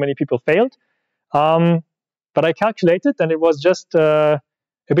that so many people failed. But I calculated and it was just a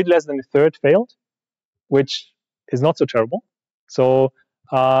bit less than a third failed, which is not so terrible. So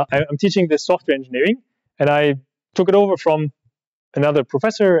I'm teaching this software engineering, and I took it over from another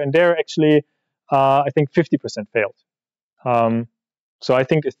professor, and there actually, I think 50% failed. So I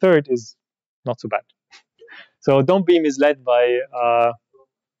think a third is not so bad. So don't be misled by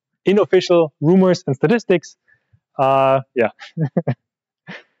unofficial rumors and statistics. Okay.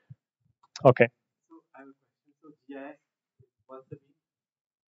 So I have a question. So GIS once a week.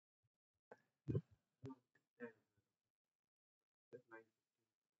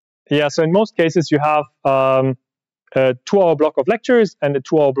 Yeah, so in most cases you have a 2-hour block of lectures and a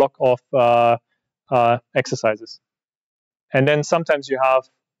 2-hour block of exercises. And then sometimes you have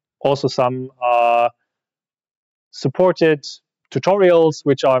also some supported tutorials,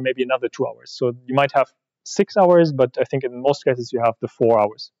 which are maybe another 2 hours. So you might have 6 hours, but I think in most cases you have the 4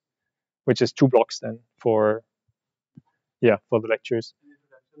 hours, which is 2 blocks then for the lectures.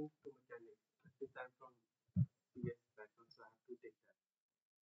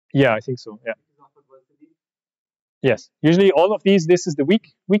 Yeah, I think so. Yeah. Yes. Usually all of these, this is the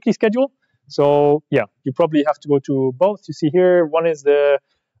weekly schedule. So yeah, you probably have to go to both. You see here, one is the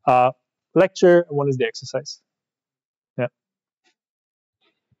lecture and one is the exercise. Yeah.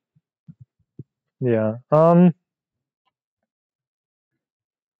 Yeah.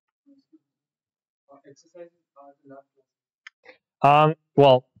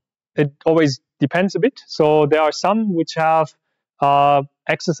 Well, it always depends a bit. So there are some which have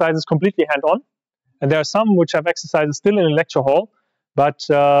exercises completely hand-on, and there are some which have exercises still in a lecture hall, but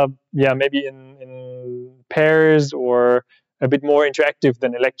maybe in pairs or a bit more interactive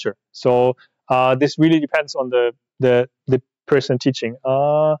than a lecture. So this really depends on the person teaching.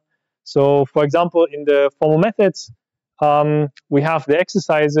 So for example, in the formal methods, we have the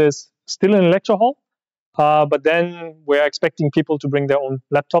exercises still in a lecture hall, But then we're expecting people to bring their own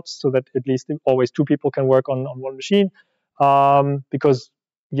laptops so that at least always two people can work on one machine. Because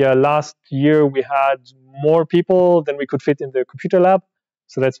yeah, last year we had more people than we could fit in the computer lab.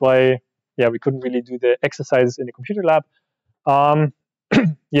 So that's why, yeah, we couldn't really do the exercises in the computer lab.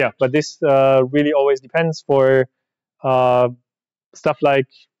 Yeah, but this really always depends for uh, stuff like,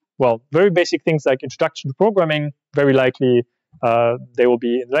 well, very basic things like introduction to programming. Very likely they will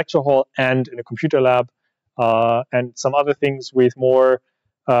be in the lecture hall and in a computer lab, and some other things with more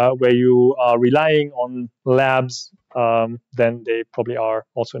where you are relying on labs, then they probably are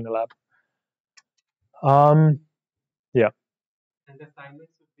also in the lab. Yeah. And the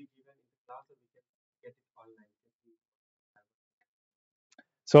assignments would be given in the class, or we can get it online.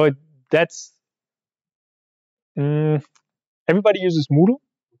 So that's everybody uses Moodle,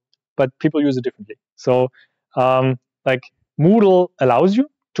 but people use it differently. So like Moodle allows you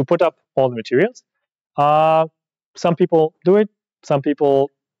to put up all the materials. Some people do it, some people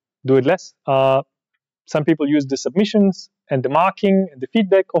do it less. Some people use the submissions and the marking and the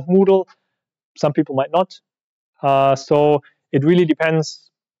feedback of Moodle. Some people might not. So it really depends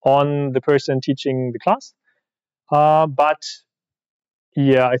on the person teaching the class. But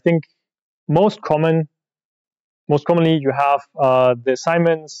yeah, I think most commonly you have the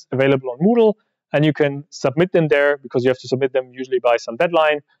assignments available on Moodle, and you can submit them there because you have to submit them usually by some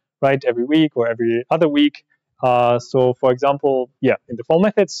deadline, right? Every week or every other week. So for example, yeah, in the formal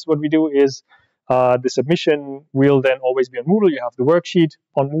methods, what we do is the submission will then always be on Moodle. You have the worksheet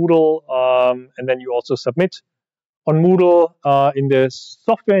on Moodle, and then you also submit on Moodle. In the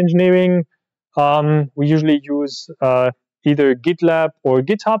software engineering, we usually use either GitLab or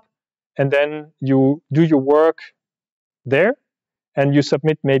GitHub, and then you do your work there, and you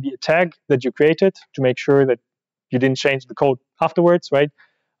submit maybe a tag that you created to make sure that you didn't change the code afterwards, right?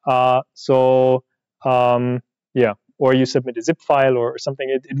 Yeah, or you submit a zip file or something.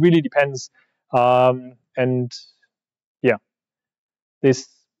 It really depends, and yeah, this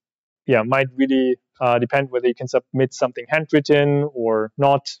might really depend whether you can submit something handwritten or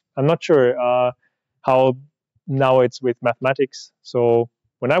not. I'm not sure how now it's with mathematics. So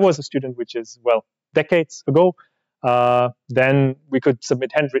when I was a student, which is, well, decades ago, then we could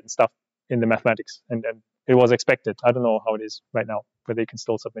submit handwritten stuff in the mathematics, and it was expected. I don't know how it is right now, whether you can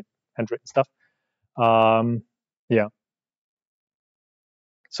still submit handwritten stuff. Yeah.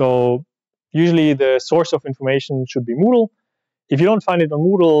 So usually the source of information should be Moodle. If you don't find it on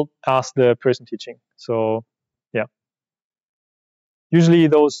Moodle, ask the person teaching. So yeah. Usually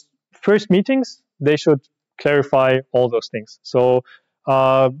those first meetings, they should clarify all those things. So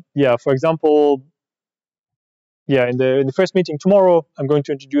yeah, for example, yeah, in the first meeting tomorrow, I'm going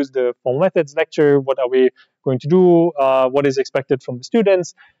to introduce the formal methods lecture. What are we going to do? What is expected from the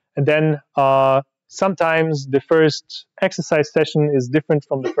students? And then sometimes the first exercise session is different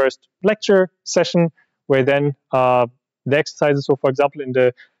from the first lecture session, where then the exercises, so for example, in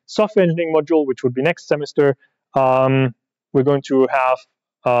the software engineering module, which would be next semester, we're going to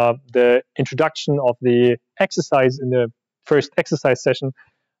have the introduction of the exercise in the first exercise session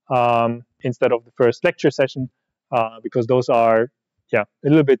instead of the first lecture session. Because those are, yeah, a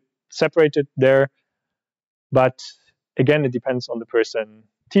little bit separated there. But again, it depends on the person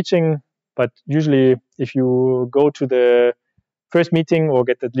teaching. But usually, if you go to the first meeting or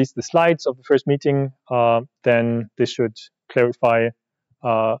get at least the slides of the first meeting, then this should clarify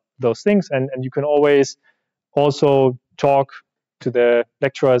those things. And you can always also talk to the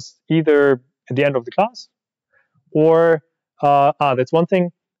lecturers either at the end of the class or, that's one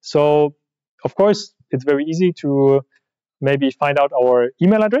thing. So, of course, it's very easy to maybe find out our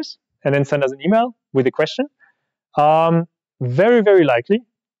email address and then send us an email with a question. Very, very likely,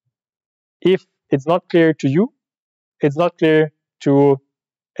 if it's not clear to you, it's not clear to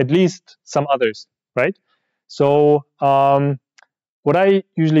at least some others, right? So what I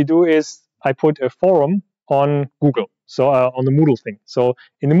usually do is I put a forum on Google, so on the Moodle thing. So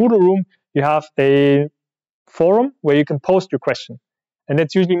in the Moodle room, you have a forum where you can post your question. And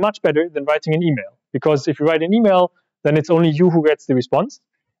that's usually much better than writing an email, because if you write an email, then it's only you who gets the response.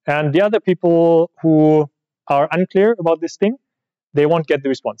 And the other people who are unclear about this thing, they won't get the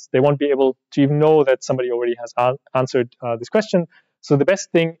response. They won't be able to even know that somebody already has answered this question. So the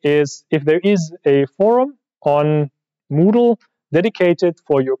best thing is, if there is a forum on Moodle dedicated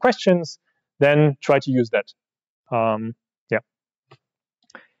for your questions, then try to use that. Yeah.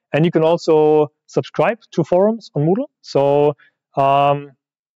 And you can also subscribe to forums on Moodle. So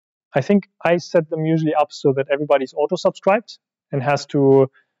I think I set them usually up so that everybody's auto-subscribed and has to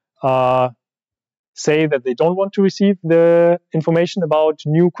say that they don't want to receive the information about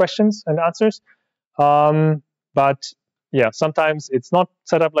new questions and answers. But yeah, sometimes it's not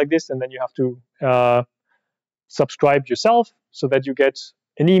set up like this, and then you have to subscribe yourself so that you get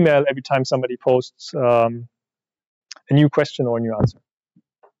an email every time somebody posts a new question or a new answer.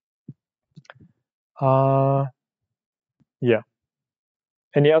 Yeah.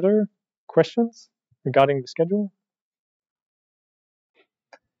 Any other questions regarding the schedule?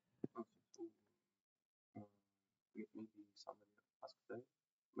 Maybe somebody asked that,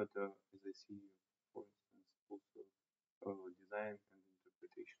 but as I see, for instance, also design and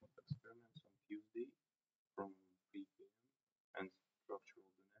interpretation of experiments on Tuesday from 3 p.m. and structural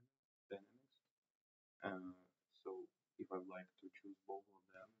dynamics. So if I'd like to choose both of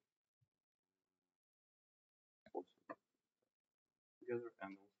them also together,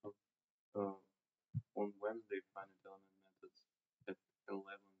 and also on Wednesday, finite element methods at 11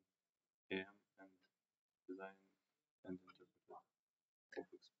 a.m. and design and interpretation of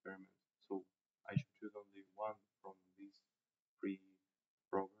experiments. So I should choose only one from these 3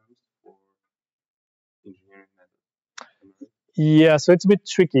 programs for engineering methods. Am I right? Yeah, so it's a bit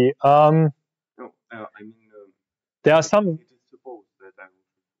tricky. No, I mean, There are some, it is supposed that I will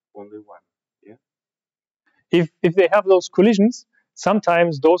choose only one. Yeah. if they have those collisions,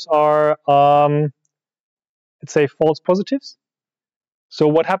 sometimes those are, let's say, false positives. So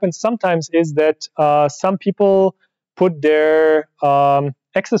what happens sometimes is that some people put their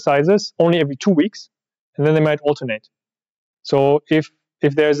exercises only every 2 weeks, and then they might alternate. So if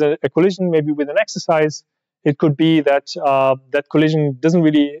there's a collision maybe with an exercise, it could be that that collision doesn't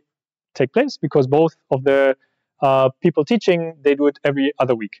really take place because both of the people teaching, they do it every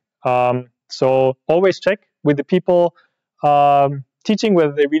other week. So always check with the people teaching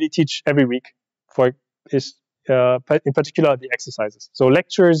whether they really teach every week for is in particular the exercises. So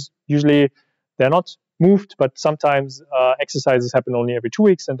lectures usually they're not moved, but sometimes exercises happen only every 2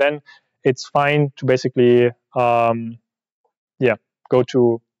 weeks, and then it's fine to basically go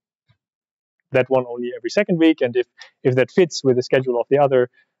to that one only every second week, and if that fits with the schedule of the other,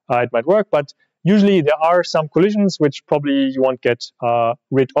 it might work. But usually there are some collisions which probably you won't get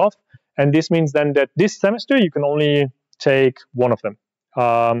rid of, and this means then that this semester you can only take one of them.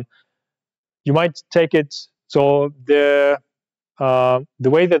 You might take it, so the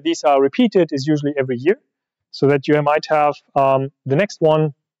way that these are repeated is usually every year, so that you might have the next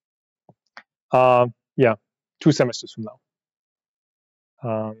one 2 semesters from now.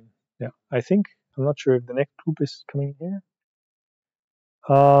 I think, I'm not sure if the next group is coming here.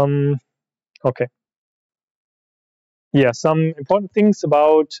 Okay. Yeah, some important things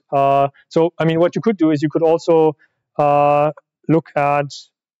about, so, I mean, what you could do is you could also look at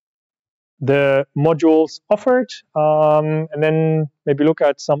the modules offered, and then maybe look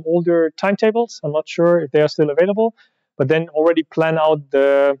at some older timetables. I'm not sure if they are still available, but then already plan out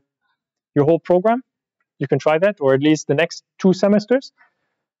your whole program. You can try that, or at least the next 2 semesters.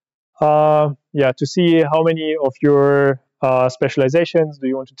 To see how many of your specializations do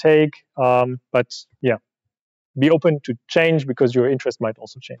you want to take. But yeah, be open to change because your interest might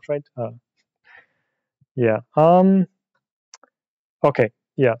also change, right? Okay.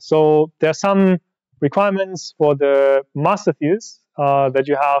 Yeah. So there are some requirements for the master fields that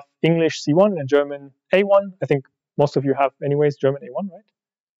you have English C1 and German A1. I think most of you have anyways German A1, right?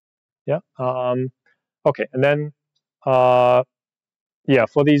 Yeah. Okay. And then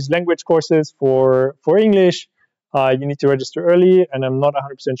for these language courses for English, you need to register early, and I'm not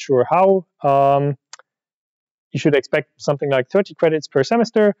 100% sure how. You should expect something like 30 credits per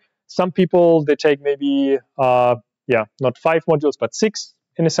semester. Some people, they take maybe, not 5 modules, but 6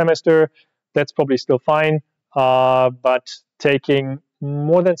 in a semester. That's probably still fine. But taking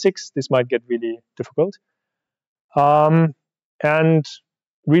more than 6, this might get really difficult. And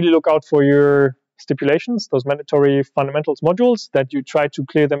really look out for your stipulations, those mandatory fundamentals modules, that you try to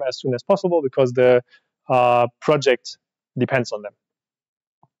clear them as soon as possible because the project depends on them.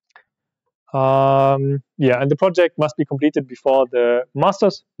 And the project must be completed before the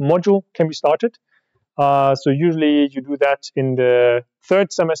master's module can be started. So usually you do that in the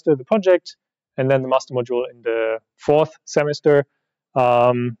 3rd semester, the project, and then the master module in the 4th semester.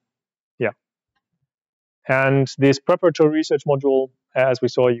 And this preparatory research module, as we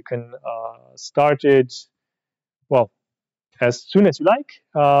saw, you can start it, well, as soon as you like,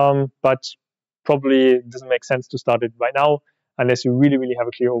 but probably it doesn't make sense to start it right now unless you really, really have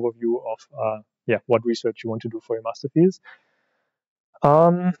a clear overview of what research you want to do for your master thesis.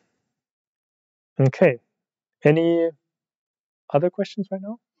 Okay. Any other questions right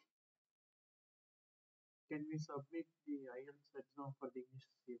now? Can we submit the IELTS exam for the English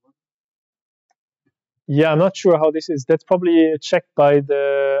C1? Yeah, I'm not sure how this is. That's probably checked by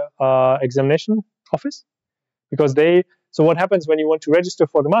the examination office, because so what happens when you want to register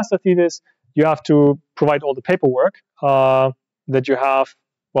for the master thesis, you have to provide all the paperwork that you have,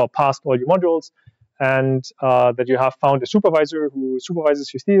 well, passed all your modules, and that you have found a supervisor who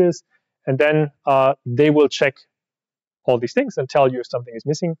supervises your thesis, and then they will check all these things and tell you if something is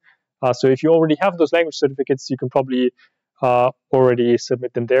missing. So if you already have those language certificates, you can probably already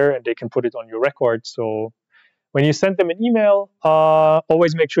submit them there, and they can put it on your record. So when you send them an email,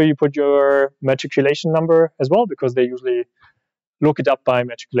 always make sure you put your matriculation number as well, because they usually look it up by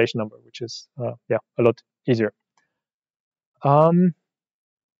matriculation number, which is a lot easier.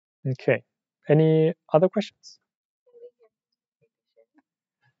 Okay. Any other questions?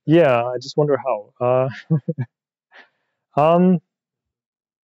 Yeah, I just wonder how.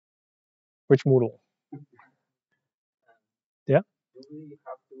 Which Moodle? Yeah. Do we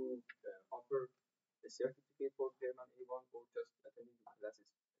have to offer a certificate for German A1 or just attending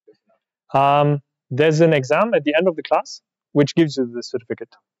the classes? There's an exam at the end of the class which gives you the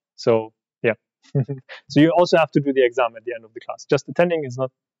certificate. So yeah. So you also have to do the exam at the end of the class. Just attending is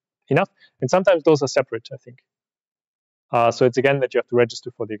not enough, and sometimes those are separate, I think. So it's again that you have to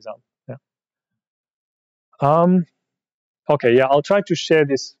register for the exam. Yeah. Okay. Yeah, I'll try to share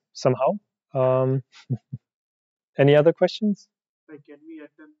this somehow. Any other questions? Like, can we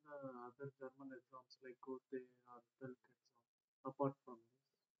attend other German exams like Goethe or Delft exam apart from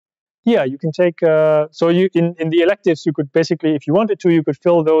this? Yeah, you can take. So you in the electives, you could basically, if you wanted to, you could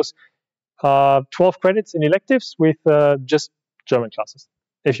fill those 12 credits in electives with just German classes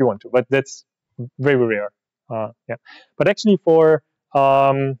if you want to, but that's very rare. Yeah, but actually for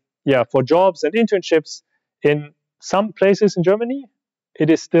for jobs and internships in some places in Germany, it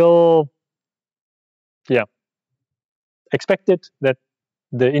is still expected that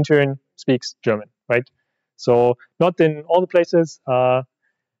the intern speaks German, right? So not in all the places.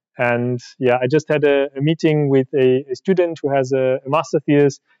 And yeah, I just had a meeting with a student who has a master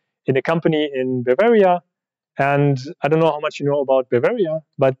thesis in a company in Bavaria. And I don't know how much you know about Bavaria,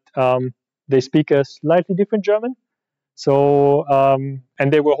 but they speak a slightly different German. So,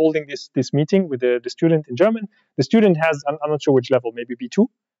 and they were holding this meeting with the student in German. The student has, I'm not sure which level, maybe B2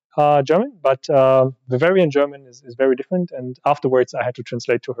 German, but Bavarian German is very different. And afterwards, I had to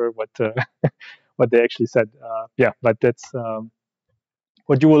translate to her what what they actually said. But that's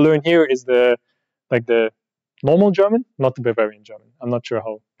what you will learn here is the normal German, not the Bavarian German. I'm not sure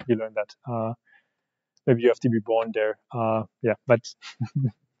how you learn that. Maybe you have to be born there. But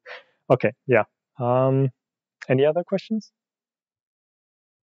okay, yeah. Any other questions?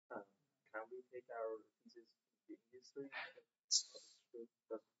 Can we take our thesis in history?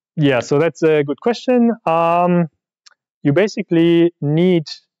 Yeah, so that's a good question. You basically need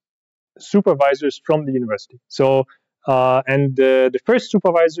supervisors from the university. So, and the first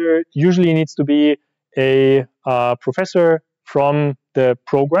supervisor usually needs to be a professor from the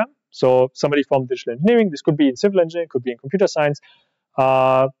program. So somebody from digital engineering. This could be in civil engineering, could be in computer science.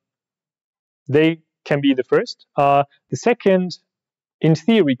 They can be the first. The second, in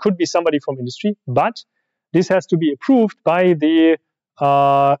theory, could be somebody from industry, but this has to be approved by the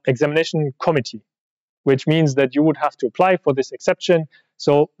examination committee, which means that you would have to apply for this exception.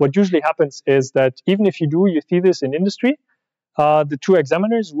 So what usually happens is that even if you do your thesis in industry, the two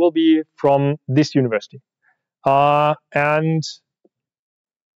examiners will be from this university. And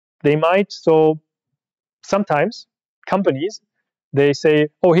they might, so sometimes companies, they say,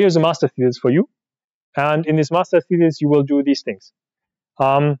 oh, here's a master thesis for you. And in this master thesis, you will do these things.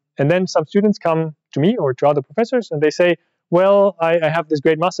 And then some students come to me or to other professors and they say, well, I have this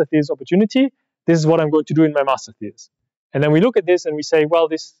great master thesis opportunity. This is what I'm going to do in my master thesis. And then we look at this and we say, well,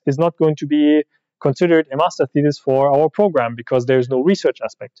 this is not going to be considered a master thesis for our program because there's no research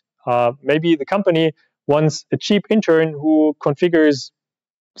aspect. Maybe the company wants a cheap intern who configures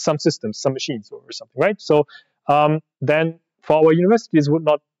some systems, some machines or something, right? So then for our universities would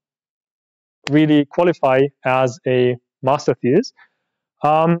not really qualify as a master thesis.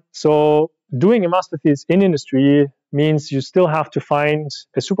 So doing a master thesis in industry means you still have to find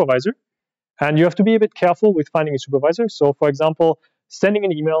a supervisor, and you have to be a bit careful with finding a supervisor. So for example, sending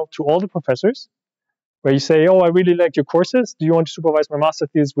an email to all the professors where you say, oh, I really like your courses. Do you want to supervise my master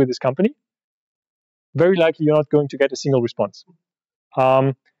thesis with this company? Very likely you're not going to get a single response.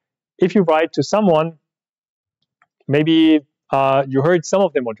 If you write to someone, maybe you heard some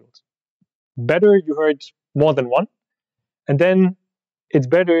of their modules. Better you heard more than one. And then it's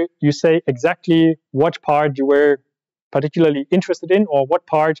better you say exactly what part you were particularly interested in or what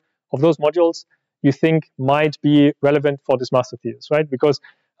part of those modules you think might be relevant for this master thesis, right? Because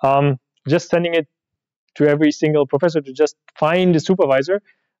just sending it to every single professor to just find a supervisor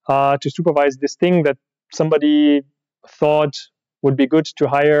to supervise this thing that somebody thought would be good to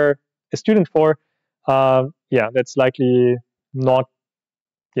hire a student for, yeah, that's likely not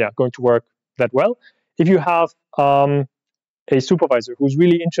going to work that well. If you have a supervisor who's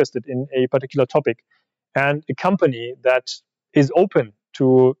really interested in a particular topic and a company that is open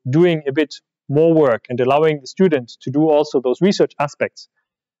to doing a bit more work and allowing the student to do also those research aspects,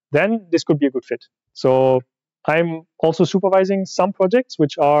 then this could be a good fit. So I'm also supervising some projects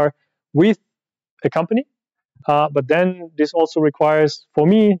which are with a company, but then this also requires for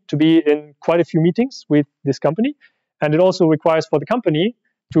me to be in quite a few meetings with this company, and it also requires for the company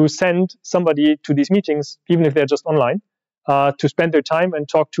to send somebody to these meetings, even if they're just online, to spend their time and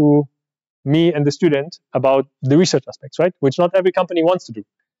talk to me and the student about the research aspects, right? Which not every company wants to do.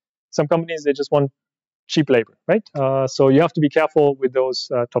 Some companies, they just want cheap labor, right? So you have to be careful with those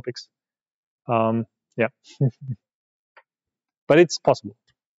topics. Yeah, but it's possible.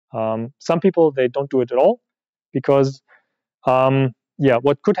 Some people, they don't do it at all because,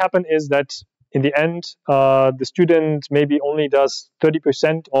 what could happen is that in the end, the student maybe only does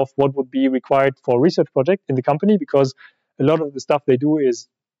 30% of what would be required for a research project in the company, because a lot of the stuff they do is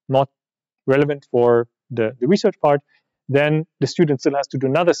not relevant for the research part. Then the student still has to do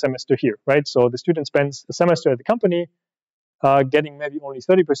another semester here, right? So the student spends a semester at the company, getting maybe only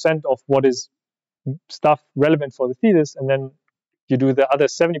 30% of what is stuff relevant for the thesis, and then you do the other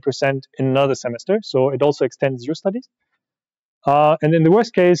 70% in another semester. So it also extends your studies. And in the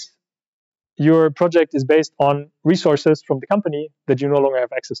worst case, your project is based on resources from the company that you no longer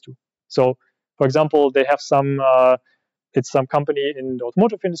have access to. So, for example, they have it's some company in the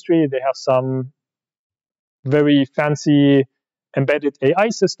automotive industry. They have some very fancy embedded AI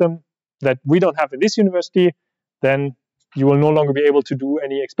system that we don't have in this university. Then you will no longer be able to do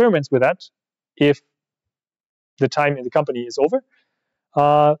any experiments with that if the time in the company is over.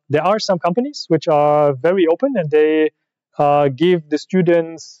 There are some companies which are very open, and they give the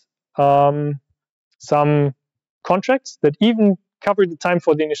students some contracts that even cover the time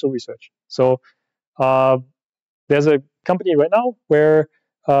for the initial research. So there's a company right now where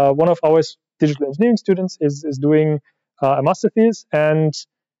one of our digital engineering students is doing a master thesis, and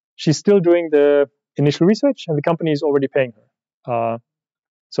she's still doing the initial research, and the company is already paying her.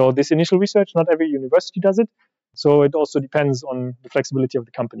 So this initial research, not every university does it. So it also depends on the flexibility of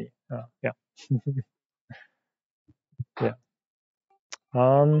the company. Yeah. Yeah.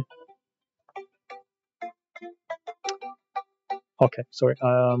 Okay, sorry.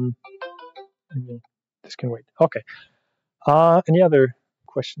 This can wait. Okay. Any other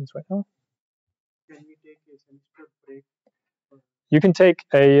questions right now? Can we take a semester break? You can take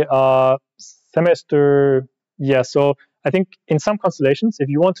a semester. Yeah. So I think in some constellations, if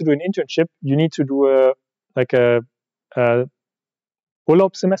you want to do an internship, you need to do a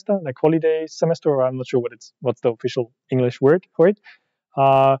Urlaub semester, like holiday semester, or I'm not sure what's the official English word for it.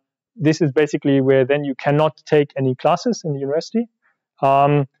 This is basically where then you cannot take any classes in the university.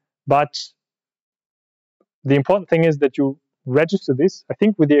 But the important thing is that you register this, I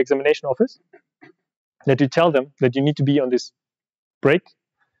think, with the examination office, that you tell them that you need to be on this break,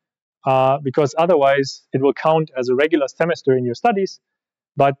 because otherwise it will count as a regular semester in your studies,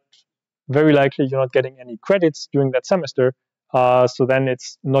 but very likely you're not getting any credits during that semester. So then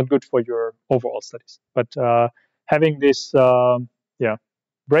it's not good for your overall studies. But having this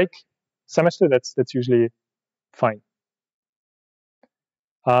break semester, that's usually fine.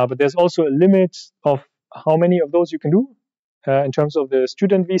 But there's also a limit of how many of those you can do in terms of the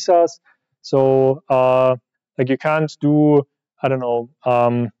student visas. So like you can't do, I don't know,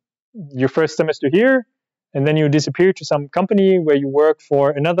 your first semester here, and then you disappear to some company where you work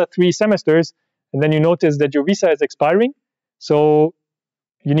for another 3 semesters, and then you notice that your visa is expiring. So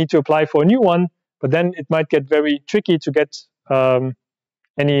you need to apply for a new one, but then it might get very tricky to get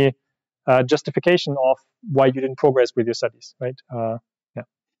any justification of why you didn't progress with your studies, right? Yeah.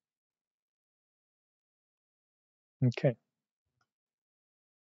 Okay.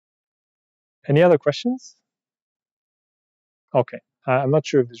 Any other questions? Okay. I'm not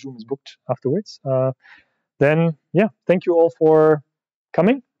sure if this room is booked afterwards. Then, yeah, thank you all for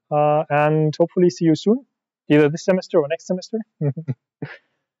coming, and hopefully see you soon, either this semester or next semester.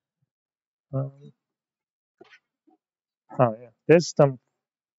 Yeah, there's some.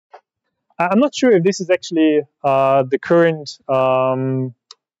 I'm not sure if this is actually the current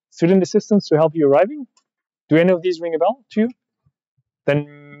student assistants to help you arriving. Do any of these ring a bell to you?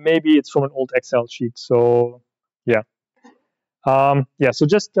 Then maybe it's from an old Excel sheet. So, yeah. So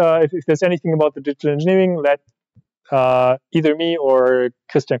just if there's anything about the digital engineering, let either me or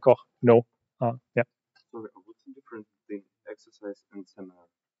Christian Koch know. Yeah. Sorry, what's the difference between exercise and seminar?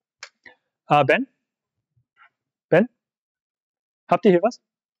 Ben? Ben? Habt ihr hier was?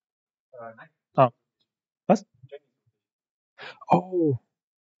 Nein. Ah, was? Oh,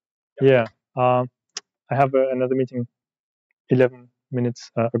 yeah. I have another meeting 11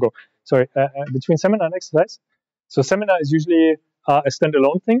 minutes ago. Sorry, between seminar and exercise. So seminar is usually a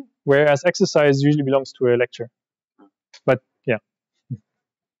standalone thing, whereas exercise usually belongs to a lecture. But yeah.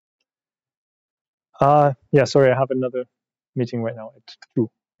 Yeah, sorry, I have another meeting right now at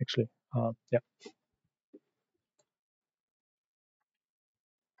 2, actually. Yeah.